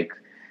menu, like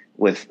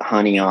with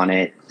honey on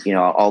it.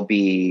 I'll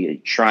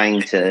be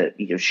trying to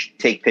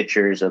take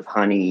pictures of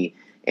honey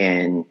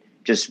and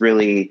just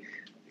really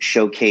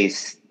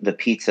showcase the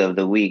pizza of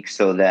the week,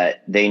 so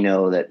that they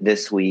know that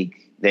this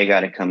week they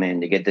got to come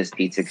in to get this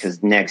pizza,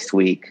 because next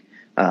week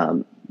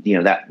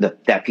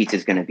that pizza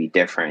is going to be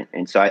different.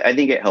 And so I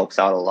think it helps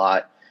out a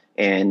lot,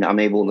 and I'm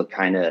able to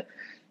kind of,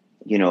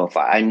 if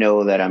I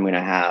know that I'm going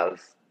to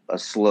have a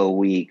slow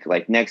week,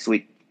 like next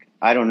week,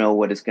 I don't know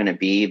what it's going to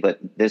be, but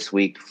this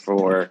week,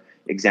 for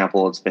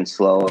example, it's been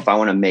slow. If I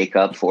want to make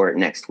up for it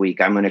next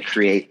week, I'm going to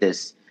create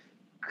this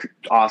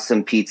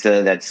awesome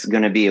pizza that's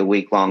going to be a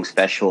week-long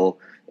special,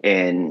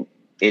 and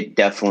it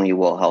definitely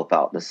will help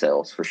out the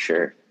sales for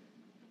sure.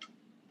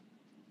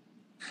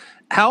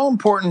 How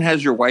important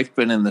has your wife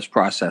been in this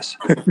process?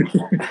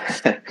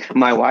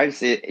 My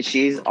wife's,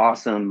 she's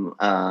awesome.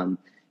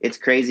 It's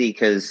crazy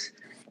because,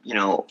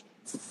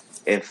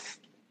 if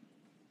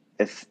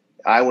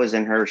I was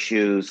in her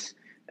shoes,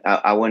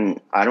 I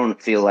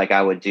don't feel like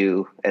I would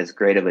do as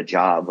great of a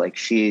job. Like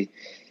she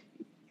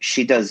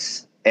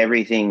does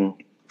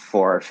everything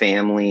for our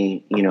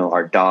family,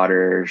 our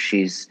daughter.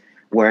 She's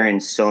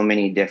wearing so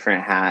many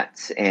different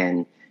hats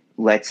and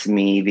lets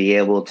me be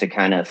able to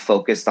kind of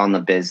focus on the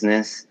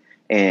business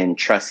and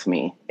trust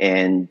me.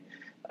 And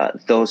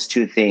those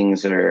two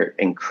things are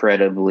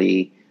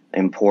incredibly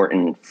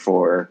important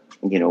for,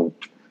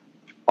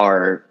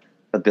 our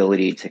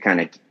ability to kind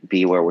of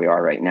be where we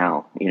are right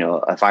now.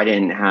 If I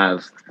didn't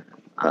have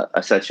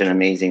such an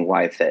amazing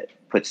wife that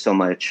puts so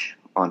much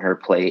on her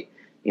plate,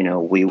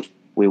 we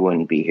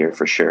wouldn't be here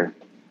for sure.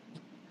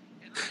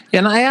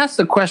 And I asked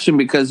the question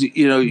because,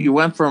 you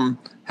went from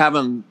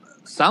having,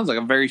 sounds like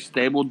a very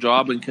stable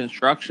job in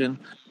construction,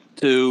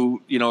 to,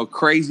 a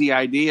crazy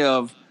idea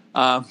of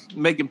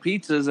making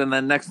pizzas. And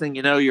then next thing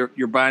you know,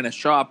 you're buying a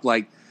shop.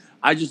 Like,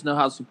 I just know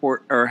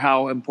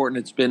how important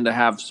it's been to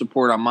have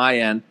support on my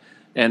end.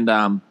 And,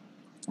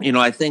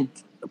 I think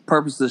the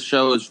purpose of the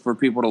show is for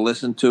people to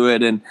listen to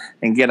it and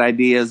get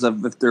ideas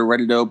of if they're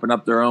ready to open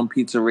up their own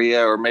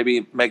pizzeria, or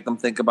maybe make them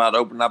think about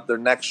opening up their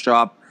next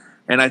shop.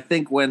 And I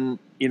think when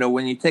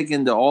you take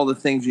into all the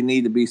things you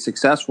need to be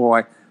successful,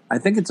 I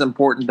think it's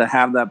important to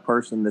have that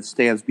person that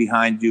stands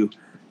behind you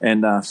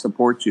and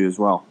supports you as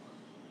well.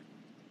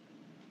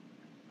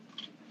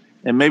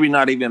 And maybe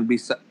not even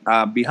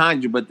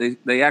behind you, but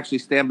they actually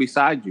stand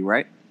beside you,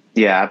 right?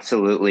 Yeah,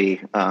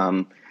 absolutely.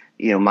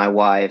 My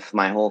wife,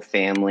 my whole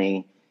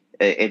family,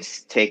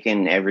 it's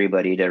taken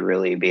everybody to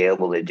really be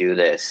able to do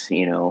this. We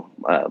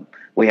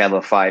have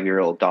a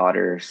 5-year-old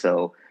daughter,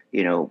 so,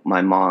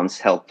 my mom's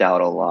helped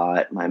out a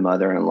lot. My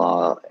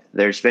mother-in-law,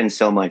 there's been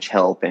so much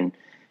help, and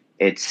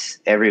it's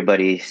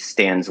everybody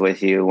stands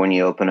with you when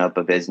you open up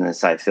a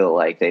business. I feel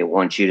like they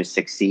want you to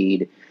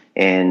succeed,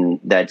 and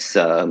that's,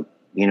 a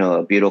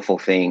beautiful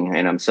thing.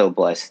 And I'm so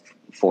blessed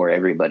for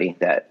everybody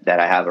that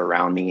I have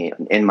around me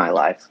in my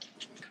life.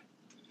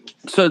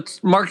 So,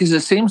 Marcus,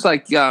 it seems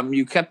like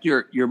you kept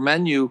your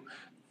menu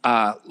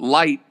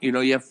light.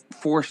 You have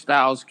 4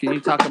 styles. Can you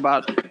talk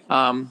about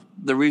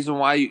the reason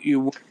why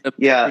you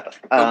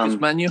focus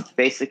menu?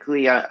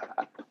 Basically,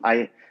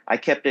 I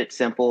kept it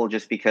simple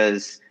just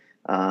because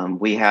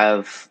we don't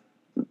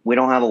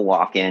have a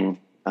walk-in.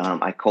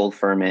 I cold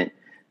ferment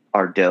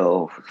our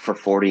dough for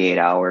 48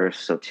 hours,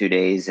 so 2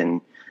 days,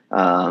 and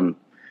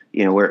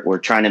we're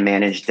trying to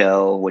manage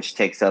dough, which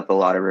takes up a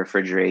lot of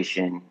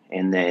refrigeration,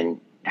 and then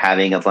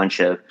having a bunch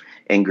of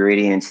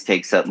ingredients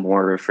takes up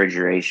more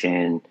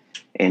refrigeration.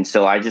 And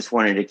so I just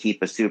wanted to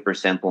keep a super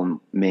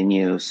simple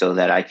menu so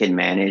that I can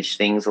manage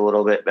things a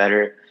little bit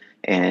better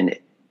and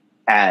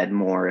add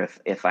more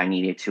if I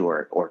needed to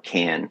or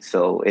can.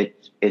 So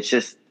it's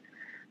just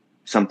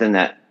something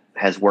that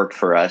has worked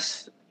for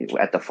us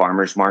at the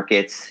farmers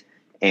markets,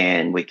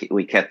 and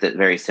we kept it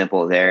very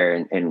simple there.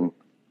 And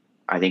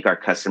I think our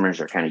customers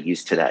are kind of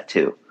used to that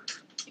too.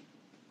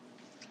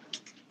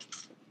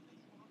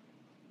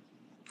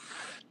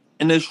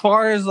 And as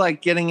far as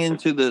like getting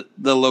into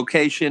the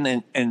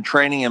location and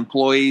training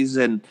employees,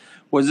 and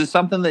was it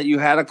something that you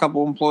had a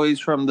couple employees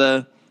from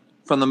the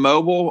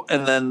mobile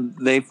and then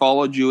they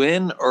followed you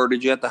in, or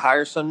did you have to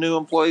hire some new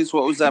employees?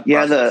 What was that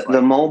process like?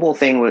 The mobile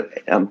thing was,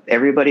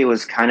 everybody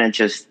was kind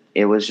of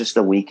it was just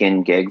a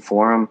weekend gig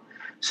for them.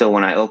 So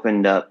when I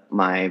opened up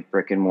my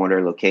brick and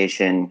mortar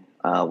location,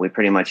 we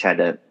pretty much had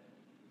to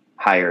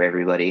hire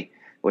everybody,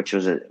 which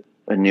was a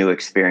new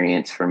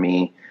experience for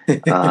me.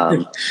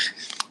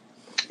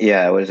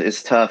 Yeah,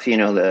 it's tough.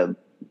 The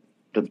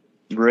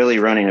really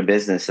running a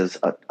business is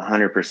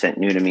 100%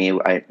 new to me.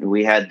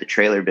 We had the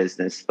trailer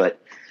business,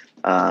 but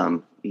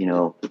when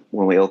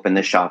we opened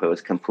the shop, it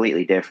was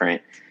completely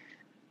different.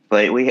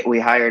 But we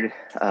hired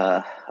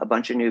a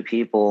bunch of new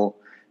people,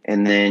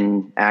 and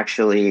then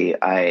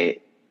actually I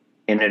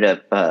ended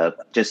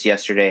up just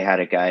yesterday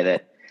had a guy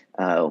that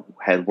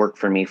had worked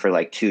for me for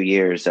like 2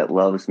 years that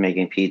loves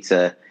making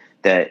pizza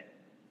that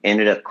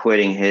ended up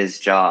quitting his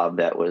job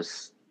that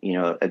was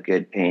a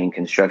good paying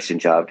construction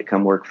job to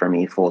come work for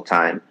me full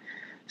time.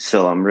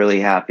 So I'm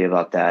really happy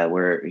about that,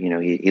 where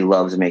he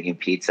loves making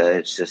pizza.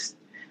 It's just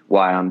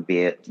why I'm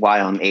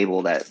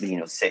able to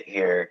sit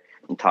here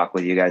and talk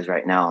with you guys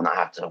right now and not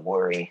have to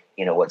worry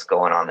what's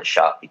going on in the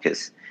shop,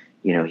 because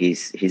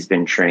he's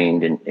been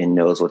trained and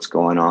knows what's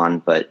going on.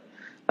 But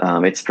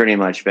it's pretty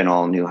much been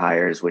all new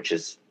hires, which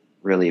has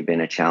really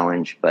been a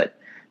challenge, but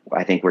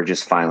I think we're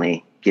just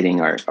finally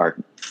getting our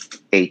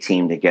A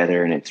team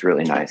together, and it's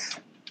really nice.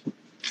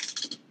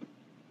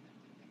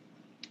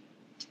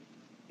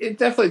 It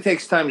definitely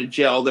takes time to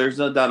gel. There's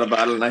no doubt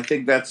about it. And I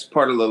think that's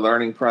part of the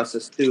learning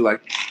process too.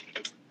 Like,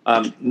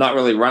 not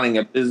really running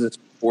a business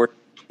before,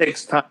 it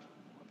takes time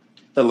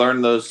to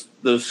learn those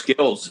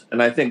skills.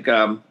 And I think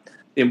the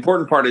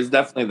important part is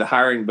definitely the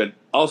hiring, but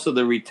also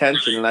the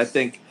retention. And I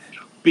think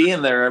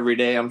being there every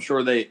day, I'm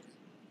sure the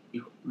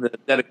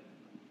dedication,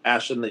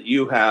 passion that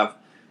you have,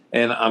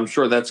 and I'm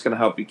sure that's going to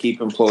help you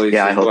keep employees.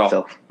 Yeah, I hope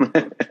so.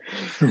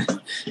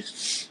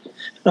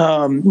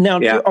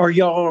 Now, are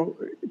y'all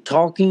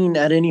talking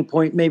at any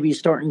point maybe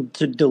starting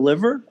to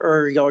deliver,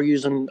 or are y'all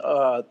using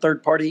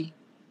third-party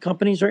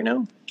companies right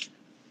now?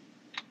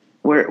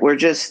 We're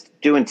just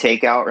doing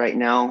takeout right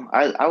now.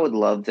 I would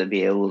love to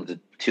be able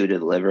to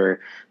deliver,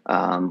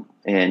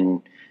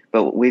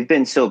 but we've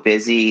been so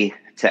busy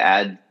to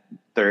add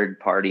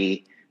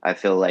third-party. I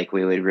feel like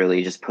we would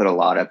really just put a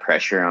lot of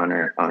pressure on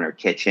our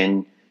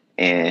kitchen,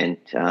 and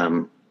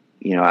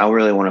I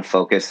really want to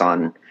focus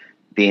on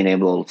being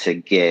able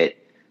to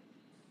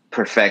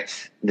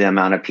perfect the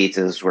amount of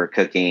pizzas we're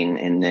cooking,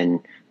 and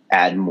then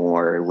add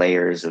more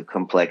layers of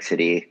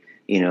complexity,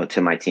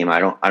 to my team. I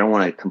don't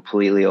want to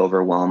completely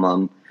overwhelm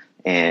them.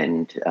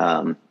 And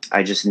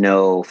I just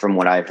know from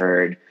what I've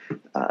heard,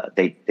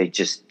 they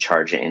just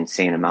charge an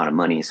insane amount of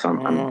money. So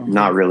I'm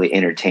not really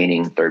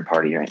entertaining third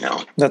party right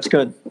now. That's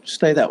good.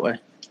 Stay that way.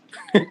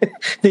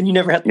 Then you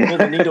never have to pull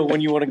the needle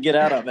when you want to get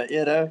out of it,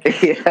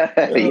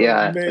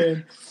 Yeah.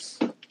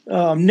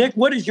 Man. Nick,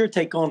 what is your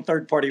take on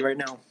third party right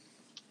now?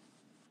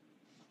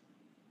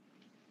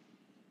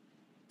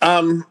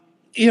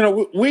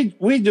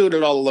 We do it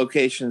at all the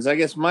locations. I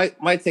guess my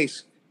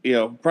take's,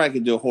 probably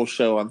could do a whole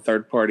show on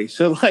third party.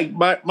 So like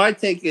my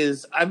take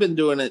is I've been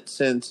doing it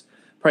since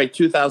probably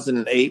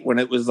 2008 when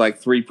it was like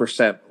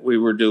 3%. We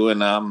were doing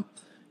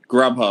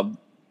Grubhub.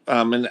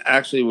 And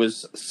actually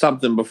was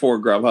something before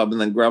Grubhub, and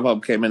then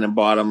Grubhub came in and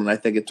bought them, and I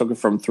think it took it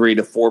from 3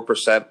 to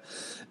 4%.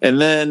 And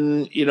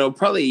then,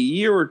 probably a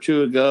year or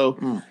two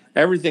ago,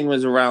 everything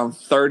was around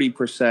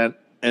 30%.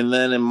 And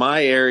then in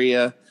my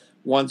area,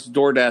 once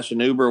DoorDash and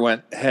Uber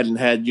went head and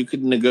head, you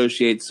could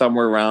negotiate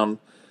somewhere around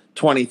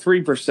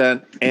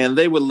 23%, and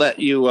they would let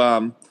you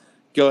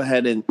go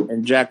ahead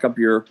and jack up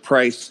your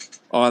price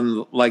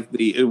on like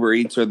the Uber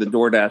Eats or the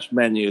DoorDash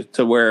menu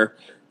to where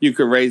you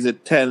could raise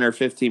it 10 or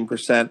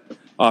 15%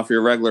 off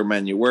your regular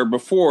menu, where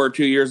before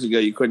 2 years ago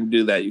you couldn't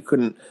do that.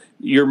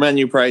 Your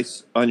menu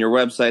price on your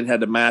website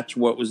had to match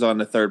what was on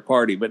the third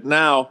party, but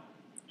now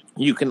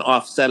you can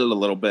offset it a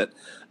little bit.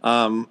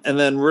 And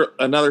then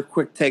another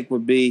quick take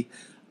would be,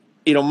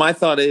 my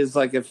thought is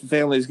like if a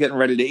family's getting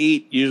ready to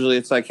eat, usually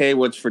it's like, hey,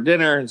 what's for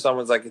dinner? And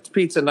someone's like, it's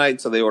pizza night,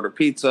 so they order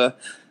pizza.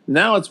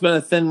 Now it's been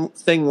a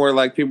thing where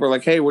like people are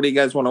like, hey, what do you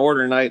guys want to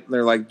order tonight? And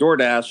they're like,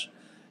 DoorDash.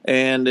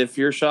 And if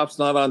your shop's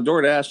not on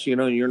DoorDash,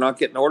 you're not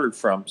getting ordered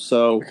from.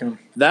 So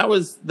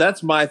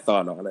that's my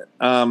thought on it.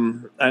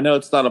 I know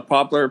it's not a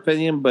popular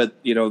opinion, but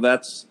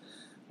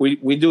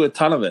we do a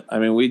ton of it. I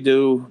mean, we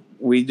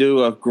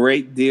do a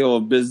great deal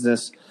of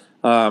business.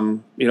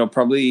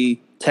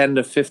 Probably 10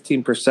 to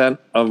 15%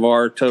 of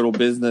our total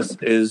business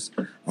is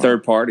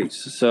third parties.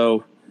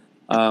 So,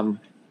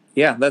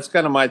 yeah, that's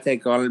kind of my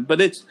take on it. But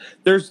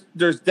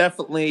there's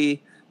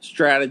definitely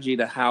strategy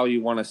to how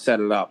you want to set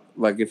it up.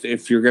 Like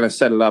if you're going to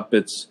set it up,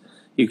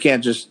 you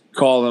can't just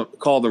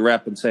call the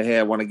rep and say, hey,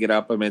 I want to get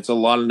up. I mean, it's a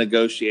lot of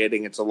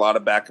negotiating. It's a lot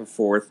of back and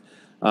forth.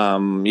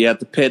 You have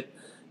to pit.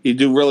 You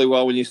do really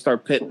well when you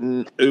start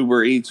pitting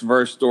Uber Eats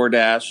versus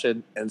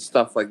DoorDash and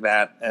stuff like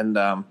that.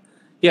 And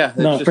yeah,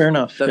 fair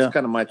enough. That's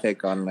kind of my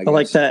take on it. I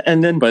like that.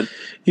 And then,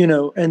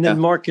 yeah.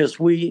 Marcus,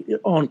 we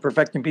on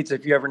Perfecting Pizza,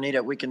 if you ever need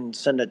it, we can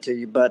send it to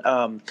you. But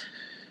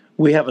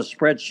we have a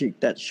spreadsheet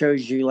that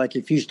shows you, like,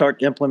 if you start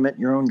to implement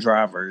your own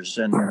drivers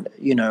and,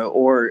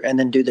 and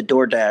then do the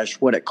DoorDash,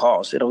 what it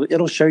costs.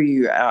 It'll show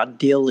you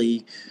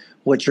ideally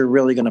what you're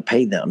really going to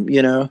pay them,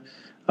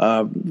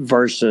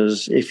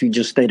 versus if you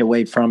just stayed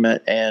away from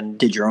it and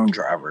did your own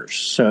drivers.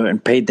 So,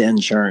 and paid the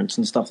insurance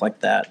and stuff like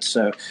that.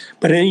 So,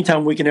 but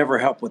anytime we can ever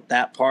help with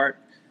that part,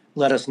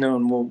 let us know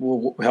and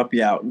we'll help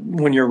you out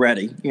when you're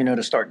ready,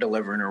 to start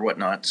delivering or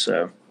whatnot.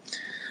 So,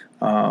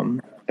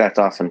 that's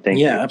awesome. Thank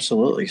you. Yeah,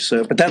 absolutely.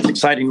 So, but that's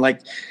exciting.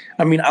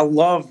 I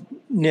love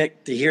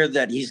Nick to hear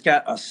that he's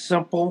got a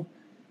simple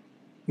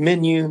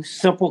menu,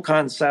 simple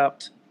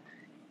concept,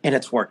 and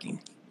it's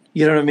working.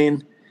 You know what I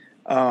mean?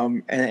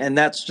 And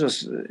that's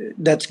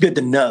good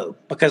to know,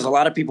 because a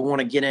lot of people want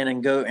to get in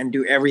and go and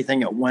do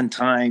everything at one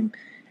time.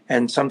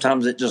 And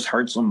sometimes it just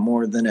hurts them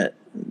more than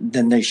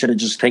they should have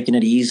just taken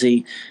it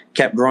easy,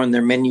 kept growing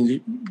their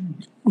menu,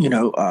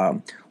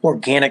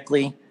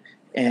 organically,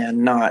 and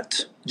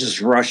not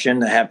just rush in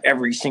to have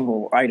every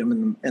single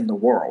item in the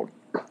world,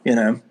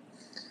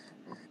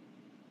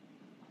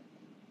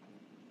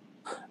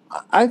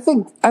 I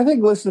think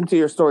listening to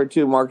your story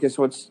too, Marcus,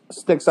 what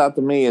sticks out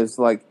to me is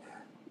like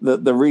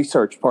the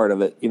research part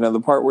of it,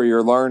 the part where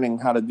you're learning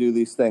how to do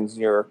these things.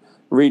 You're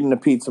reading the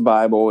Pizza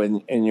Bible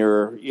and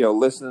you're,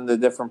 listening to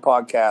different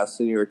podcasts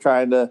and you're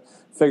trying to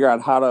figure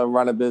out how to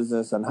run a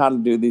business and how to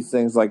do these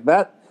things like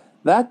that.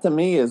 That to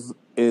me is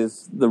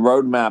the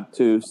roadmap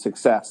to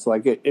success.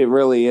 Like it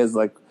really is.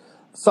 Like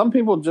some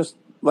people just,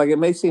 like, it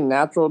may seem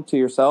natural to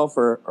yourself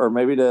or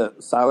maybe to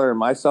Siler and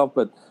myself,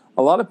 but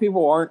a lot of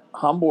people aren't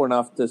humble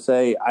enough to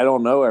say, I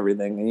don't know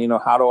everything.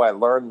 And, how do I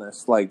learn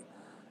this? Like,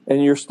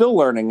 and you're still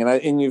learning.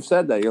 And you've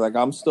said that you're like,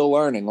 I'm still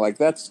learning. Like,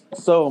 that's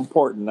so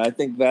important. I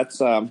think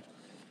that's,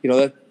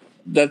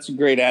 that's a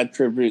great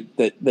attribute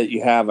that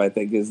you have, I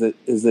think, is that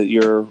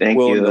you're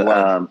willing to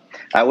learn.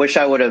 I wish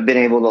I would have been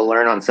able to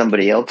learn on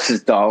somebody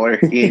else's dollar,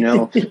 But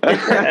yeah.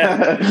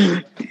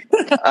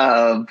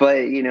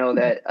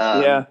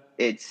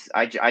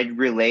 I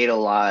relate a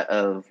lot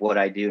of what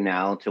I do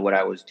now to what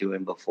I was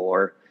doing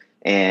before.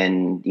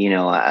 And,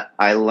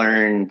 I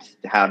learned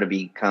how to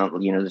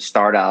become, to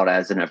start out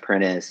as an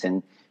apprentice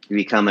and to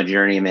become a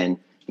journeyman,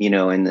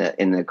 in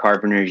the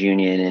Carpenters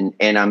Union.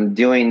 And I'm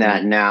doing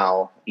that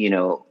now,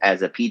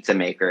 as a pizza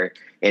maker.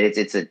 And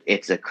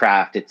it's a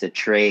craft, it's a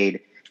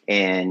trade,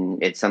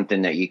 and it's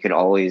something that you could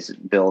always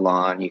build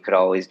on. You could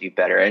always do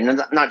better.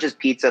 And not just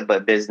pizza,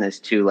 but business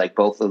too, like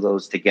both of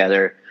those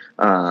together.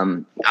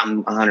 I'm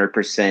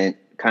 100%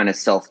 kind of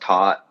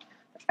self-taught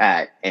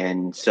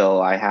and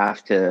so I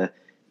have to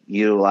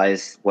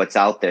utilize what's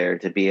out there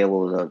to be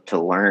able to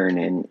learn.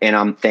 And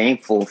I'm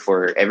thankful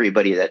for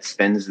everybody that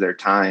spends their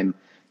time,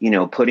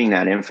 putting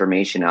that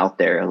information out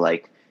there.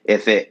 Like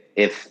if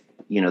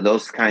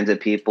those kinds of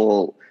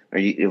people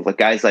if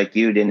guys like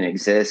you didn't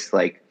exist,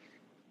 like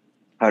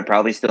I'd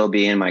probably still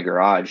be in my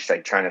garage,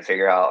 like trying to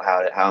figure out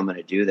how I'm going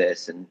to do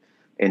this.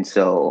 And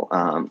so,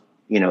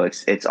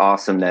 it's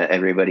awesome that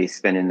everybody's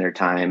spending their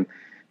time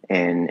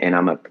and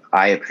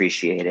I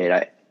appreciate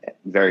it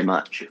very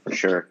much, for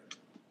sure.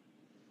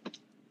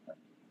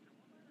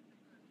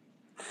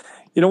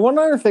 One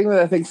other thing that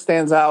I think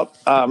stands out,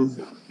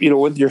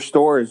 with your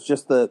store is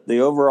just the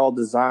overall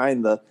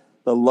design, the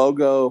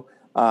logo,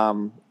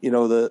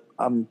 the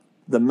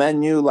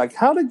menu.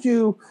 Like,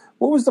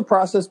 what was the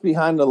process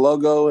behind the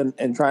logo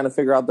and trying to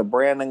figure out the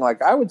branding?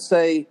 Like, I would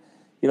say,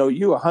 you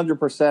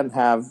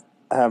 100%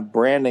 have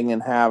branding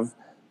and have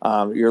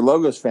your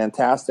logo's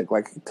fantastic.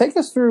 Like, take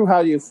us through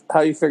how you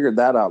figured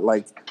that out.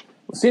 Like,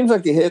 it seems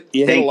like you hit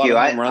a lot of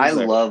home runs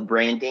there. I love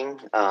branding.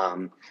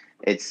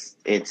 It's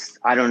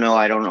I don't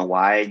know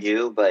why I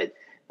do, but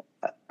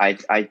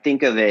I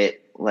think of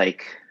it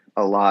like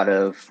a lot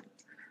of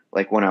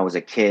like when I was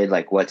a kid,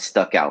 like what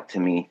stuck out to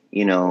me,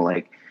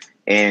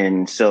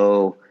 and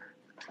so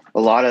a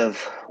lot of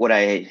what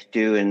I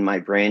do in my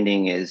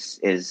branding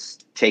is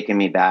taking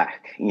me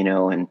back,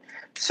 and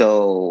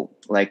so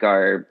like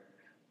our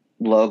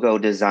logo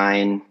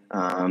design,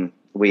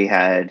 we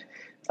had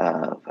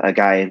a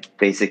guy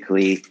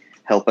basically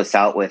help us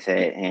out with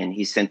it, and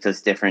he sent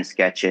us different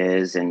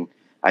sketches, and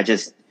I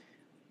just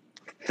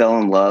fell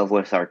in love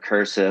with our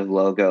cursive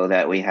logo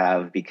that we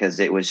have because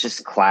it was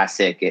just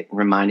classic. It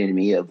reminded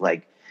me of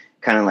like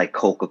kind of like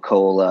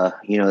Coca-Cola,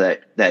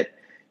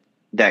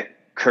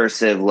 that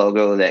cursive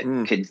logo that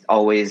could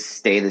always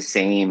stay the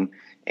same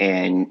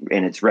and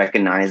it's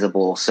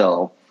recognizable.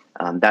 So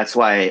that's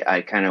why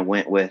I kind of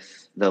went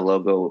with the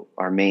logo,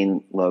 our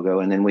main logo.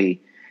 And then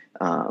we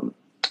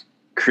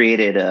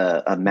created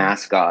a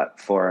mascot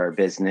for our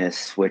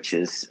business, which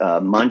is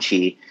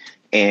Munchie.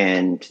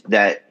 And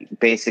that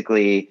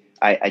basically,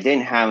 I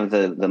didn't have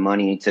the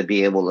money to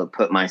be able to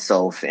put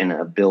myself in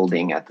a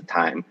building at the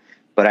time,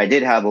 but I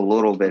did have a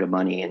little bit of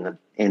money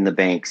in the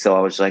bank. So I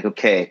was like,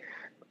 okay,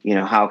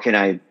 how can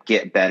I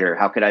get better?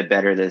 How could I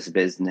better this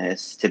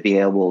business to be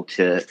able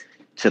to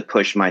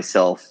push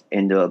myself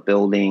into a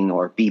building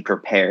or be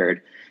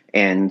prepared?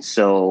 And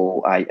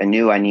so I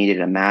knew I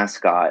needed a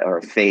mascot or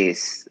a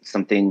face,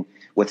 something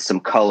with some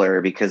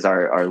color, because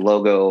our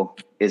logo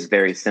is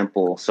very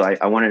simple. So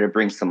I wanted to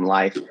bring some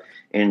life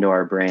into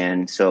our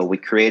brand. So we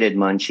created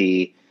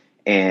Munchie,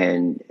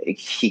 and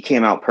he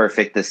came out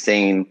perfect. The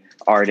same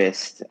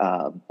artist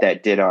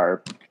that did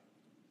our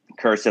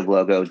cursive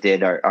logo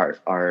did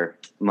our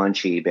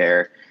Munchie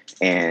bear,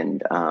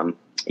 and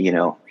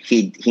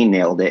he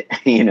nailed it.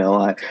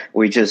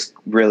 We just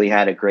really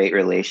had a great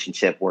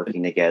relationship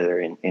working together,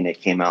 and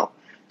it came out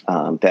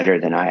better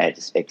than I had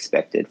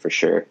expected, for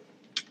sure.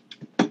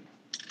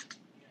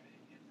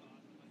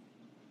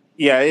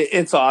 Yeah,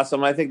 it's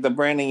awesome. I think the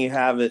branding you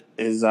have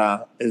is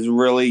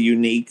really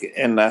unique,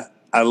 and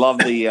I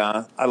love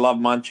I love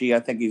Munchie. I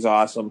think he's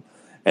awesome,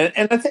 and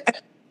I think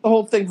the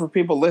whole thing for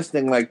people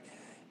listening, like,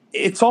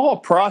 it's all a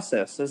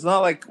process. It's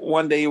not like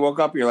one day you woke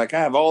up, you're like, I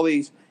have all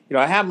these,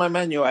 I have my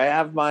menu, I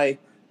have my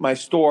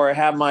store, I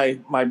have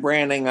my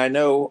branding, I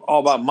know all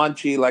about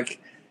Munchie. Like,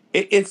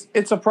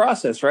 it's a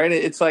process, right?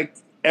 It's like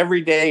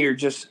every day you're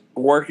just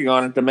working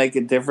on it to make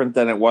it different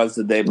than it was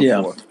the day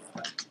before.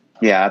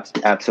 Yeah,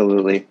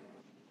 absolutely.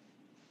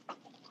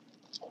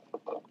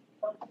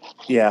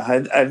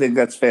 Yeah, I think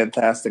that's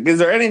fantastic. Is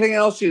there anything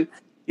else you'd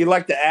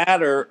like to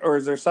add, or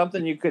is there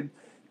something you could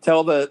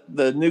tell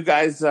the new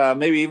guys,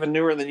 maybe even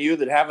newer than you,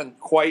 that haven't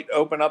quite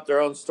opened up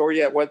their own store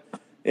yet? What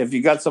if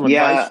you got some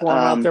advice for them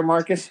out there,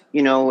 Marcus?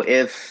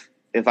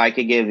 If I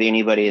could give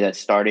anybody that's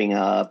starting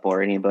up,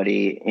 or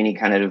anybody any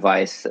kind of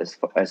advice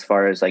as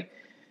far as like,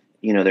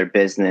 their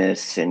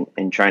business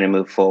and trying to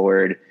move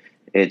forward,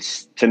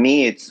 to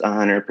me it's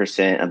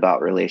 100%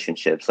 about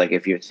relationships. Like,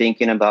 if you're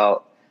thinking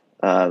about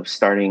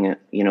starting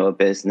a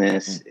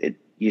business,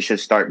 you should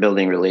start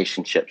building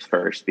relationships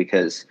first,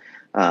 because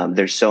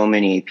there's so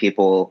many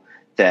people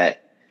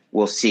that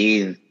will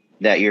see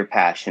that you're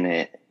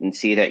passionate, and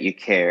see that you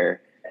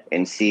care,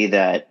 and see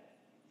that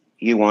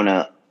you want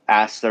to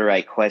ask the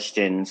right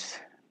questions.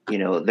 They're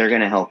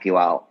going to help you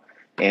out.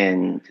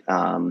 And,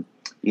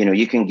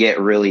 you can get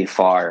really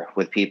far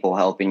with people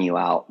helping you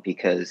out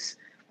because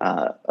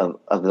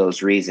of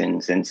those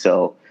reasons. And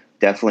so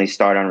definitely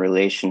start on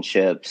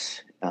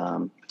relationships,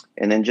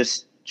 and then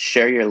just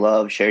share your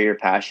love, share your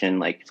passion,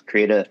 like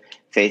create a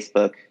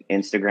Facebook,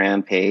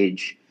 Instagram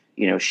page,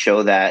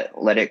 show that,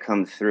 let it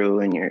come through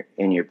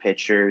in your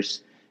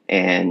pictures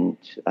and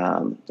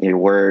your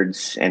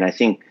words. And I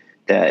think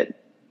that,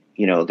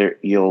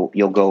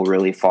 you'll go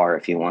really far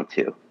if you want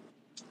to.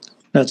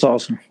 That's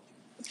awesome.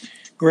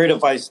 Great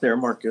advice there,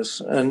 Marcus.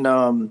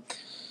 And,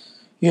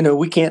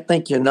 we can't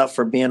thank you enough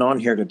for being on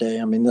here today.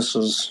 I mean, this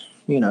is,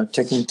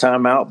 taking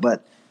time out,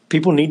 but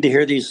people need to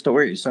hear these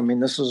stories. I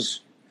mean,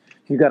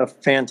 you got a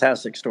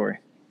fantastic story.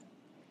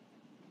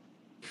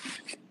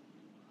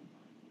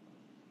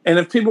 And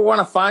if people want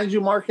to find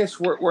you, Marcus,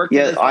 where can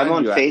they find I'm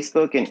on you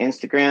Facebook and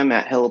Instagram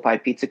at Hello Pie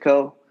Pizza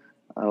Co.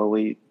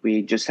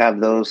 We just have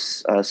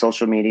those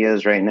social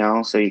medias right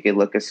now, so you could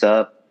look us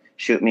up,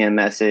 shoot me a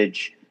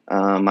message.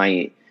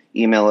 My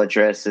email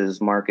address is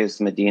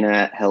Marcus Medina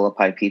at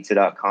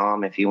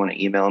hellopiepizza.com if you want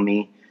to email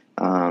me.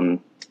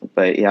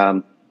 But yeah,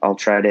 I'll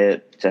try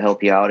to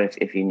help you out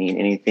if you need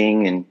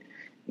anything. And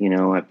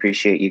I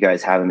appreciate you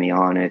guys having me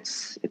on.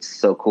 It's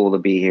so cool to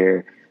be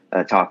here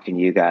talking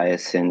to you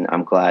guys, and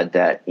I'm glad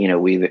that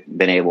we've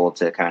been able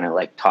to kind of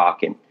like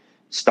talk and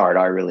start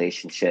our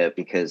relationship,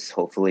 because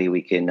hopefully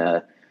we can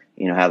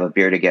have a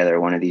beer together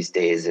one of these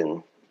days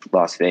in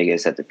Las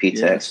Vegas at the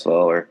Pizza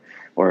Expo,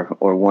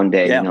 or one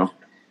day.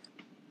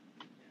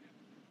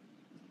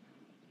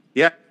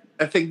 Yeah,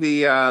 I think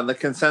the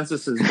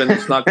consensus has been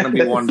it's not going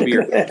to be one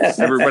beer.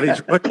 Everybody's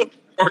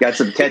got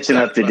some catching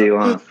up to do,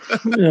 huh?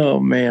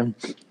 Oh man.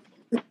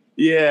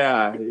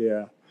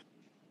 Yeah.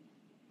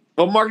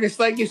 Well, Marcus,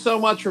 thank you so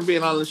much for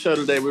being on the show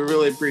today. We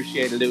really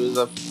appreciate it. It was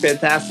a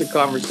fantastic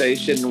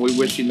conversation. We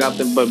wish you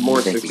nothing but more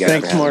success.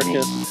 Thanks,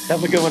 Marcus.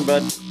 Have a good one,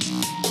 bud.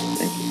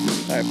 Thank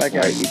you. All right, bye, guys.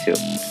 All right, you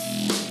too.